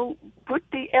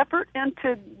the effort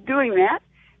into doing that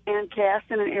and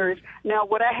cast in areas. Now,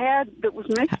 what I had that was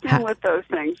mixed in with those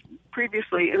things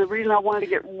previously, and the reason I wanted to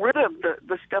get rid of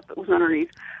the stuff that was underneath,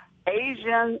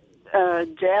 Asian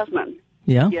jasmine.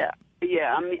 Yeah?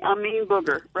 Yeah, I mean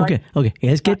booger, right? Okay.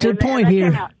 Let's get to the point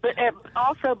here. But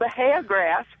also Bahia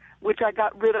grass, which I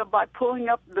got rid of by pulling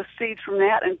up the seeds from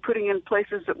that and putting in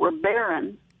places that were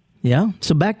barren. Yeah,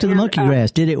 so back to the monkey grass.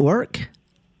 Did it work?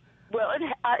 Well,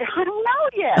 I don't know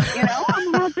yet. This is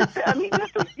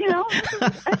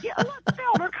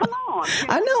Felder, come on.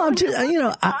 I know. I'm just.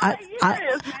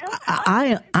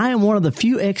 I am one of the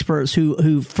few experts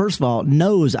who first of all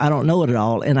knows I don't know it at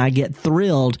all, and I get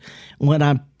thrilled when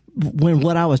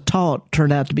what I was taught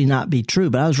turned out to not be true.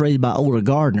 But I was raised by older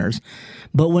gardeners.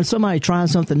 But when somebody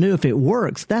tries something new, if it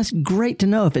works, that's great to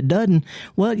know. If it doesn't,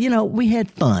 well, we had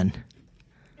fun.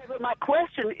 Yeah, but my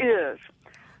question is,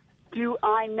 do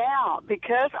I now,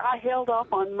 because I held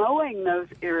off on mowing those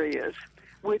areas,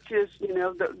 which is,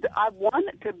 I want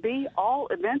it to be all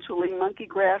eventually monkey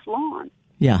grass lawn.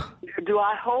 Yeah. Do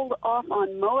I hold off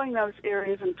on mowing those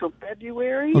areas until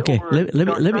February? Okay. Or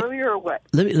earlier or what?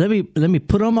 Let me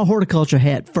put on my horticulture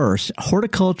hat first.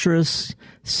 Horticulturists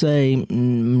say,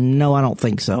 no, I don't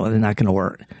think so. They're not going to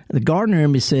work. The gardener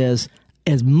in me says,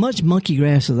 as much monkey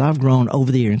grass as I've grown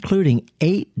over the year, including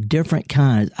 8 different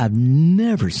kinds, I've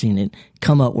never seen it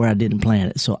come up where I didn't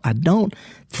plant it. So I don't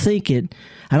think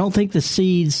the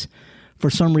seeds for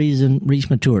some reason reach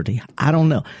maturity. I don't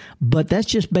know. But that's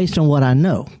just based on what I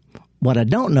know. What I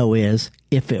don't know is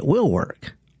if it will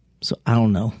work. So I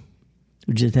don't know.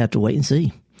 We just have to wait and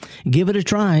see. Give it a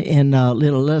try and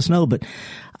let us know. But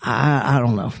I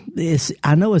don't know.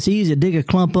 I know it's easy to dig a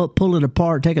clump up, pull it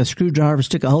apart, take a screwdriver,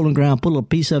 stick a hole in the ground, put a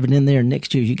piece of it in there, and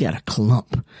next year you got a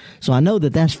clump. So I know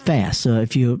that's fast. So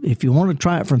if you want to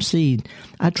try it from seed,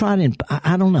 I tried it.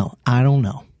 I don't know.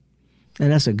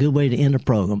 And that's a good way to end the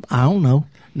program. I don't know.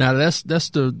 Now, that's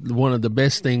the one of the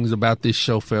best things about this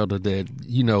show, Felder, that,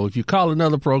 if you call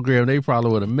another program, they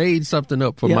probably would have made something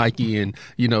up for Mikey and,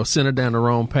 sent her down the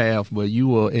wrong path. But you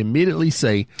will immediately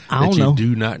say that you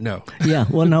do not know. Yeah.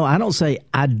 Well, no, I don't say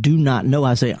I do not know.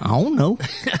 I say I don't know.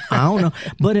 I don't know.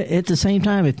 But at the same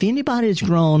time, if anybody has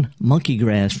grown monkey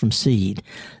grass from seed,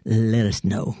 let us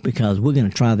know, because we're going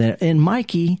to try that. And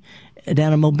Mikey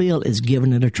down in Mobile is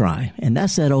giving it a try. And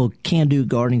that's that old can-do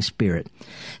gardening spirit.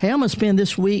 Hey, I'm going to spend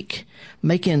this week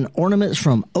making ornaments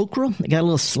from okra. I got a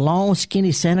little long,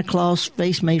 skinny Santa Claus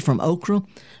face made from okra.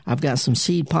 I've got some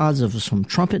seed pods of some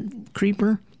trumpet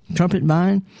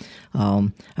vine.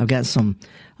 I've got some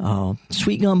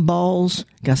sweet gum balls,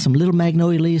 got some little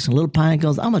magnolia leaves, some little pine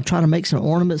cones. I'm going to try to make some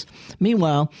ornaments.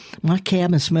 Meanwhile, my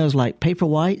cabin smells like paper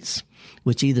whites,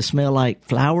 which either smell like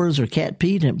flowers or cat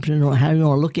pee, depending on how you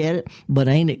want to look at it. But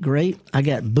ain't it great? I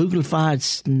got booglified,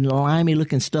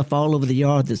 slimy-looking stuff all over the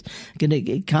yard that's going to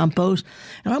get compost.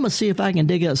 And I'm going to see if I can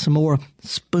dig up some more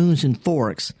spoons and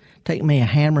forks, take me a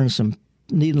hammer and some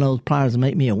needle-nose pliers and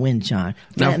make me a wind chime.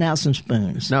 Flatten out some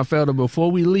spoons. Now, Felder,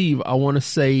 before we leave, I want to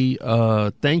say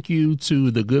thank you to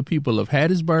the good people of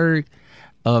Hattiesburg,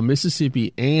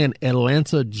 Mississippi, and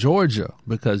Atlanta, Georgia,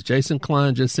 because Jason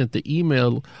Klein just sent the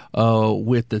email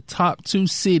with the top 2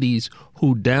 cities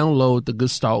who download the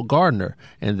Gestalt Gardener,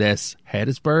 and that's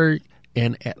Hattiesburg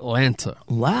and Atlanta.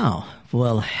 Wow.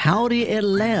 Well, howdy,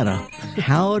 Atlanta.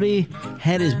 Howdy,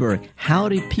 Hattiesburg.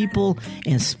 Howdy, people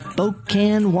in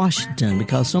Spokane, Washington,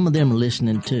 because some of them are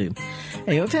listening too.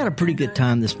 Hey, we've had a pretty good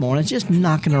time this morning. It's just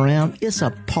knocking around. It's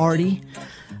a party.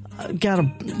 Got a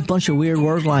bunch of weird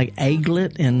words like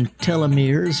egglet and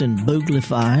telomeres and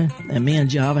booglify. And me and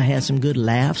Java had some good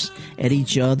laughs at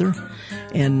each other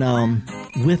and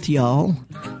with y'all.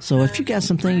 So if you got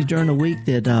some things during the week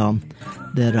that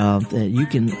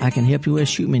I can help you with,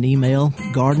 shoot me an email,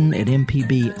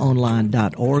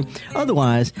 garden@mpbonline.org.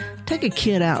 Otherwise, take a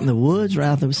kid out in the woods or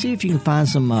out there, see if you can find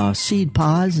some seed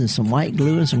pods and some white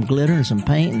glue and some glitter and some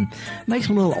paint and make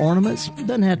some little ornaments.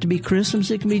 Doesn't have to be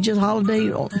Christmas. It can be just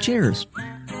holiday chairs.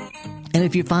 And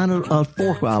if you find a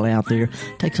fork while out there,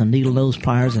 take some needle-nose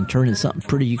pliers and turn it into something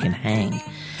pretty you can hang.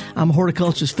 I'm a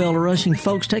horticulturist, Felder Rushing.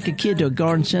 Folks, take a kid to a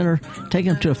garden center, take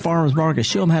them to a farmer's market,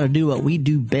 show them how to do what we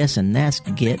do best, and that's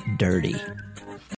get dirty.